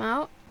check them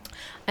out.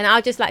 And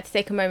I'd just like to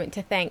take a moment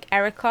to thank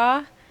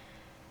Erica,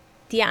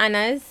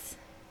 Diana's,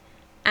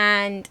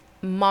 and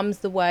Mum's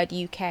the Word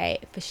UK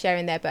for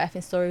sharing their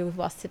birthing story with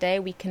us today.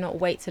 We cannot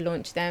wait to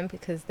launch them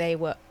because they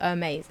were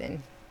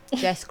amazing.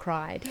 Just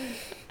cried.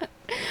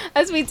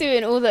 As we do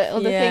in all the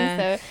things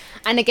though.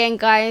 And again,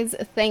 guys,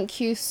 thank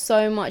you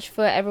so much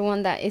for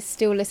everyone that is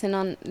still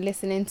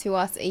listening to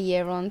us a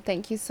year on.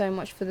 Thank you so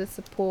much for the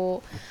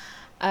support.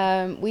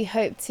 We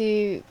hope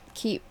to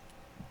keep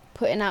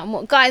putting out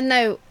more. Guys,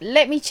 no,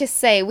 let me just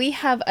say, we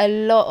have a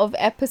lot of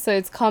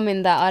episodes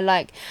coming that are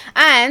like,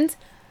 and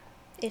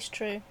It's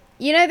true.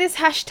 you know this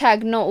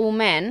hashtag not all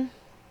men.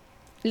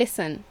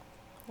 Listen,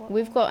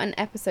 we've got an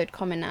episode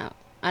coming out,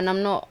 and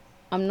I'm not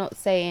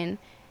saying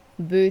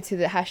boo to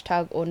the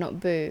hashtag or not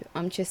boo.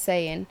 I'm just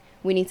saying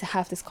we need to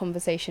have this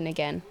conversation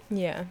again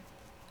Yeah.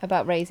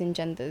 about raising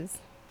genders.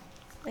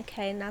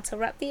 Okay, now to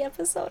wrap the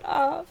episode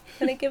up,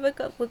 we're gonna give a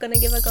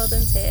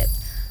golden tip,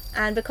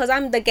 and because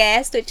I'm the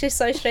guest, which is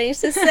so strange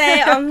to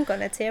say, I'm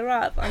gonna tear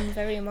up. I'm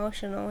very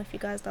emotional. If you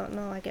guys don't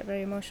know, I get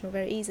very emotional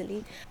very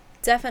easily.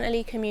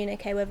 Definitely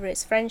communicate, whether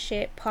it's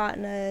friendship,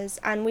 partners,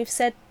 and we've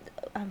said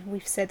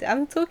it.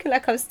 I'm talking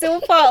like I'm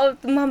still part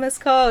of the Mama's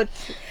Code.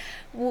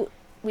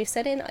 We've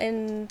said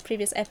in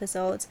previous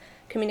episodes,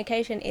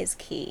 communication is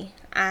key,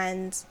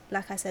 and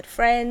like I said,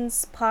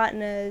 friends,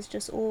 partners,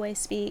 just always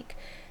speak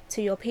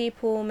to your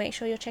people. Make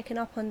sure you're checking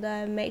up on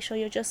them. Make sure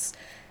you're just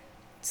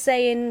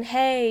saying,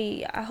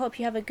 hey, I hope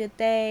you have a good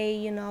day,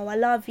 you know, I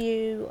love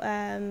you.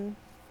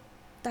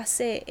 That's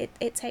it.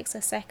 It takes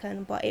a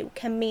second, but it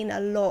can mean a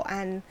lot,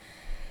 and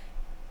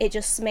it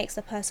just makes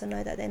the person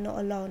know that they're not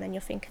alone and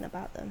you're thinking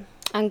about them.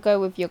 And go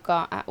with your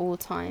gut at all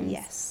times.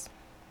 Yes.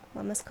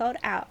 Mama's Code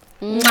out.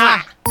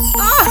 Mwah. Oh,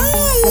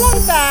 I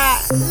love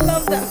that.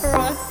 Love that for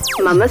us.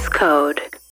 Mama's Code.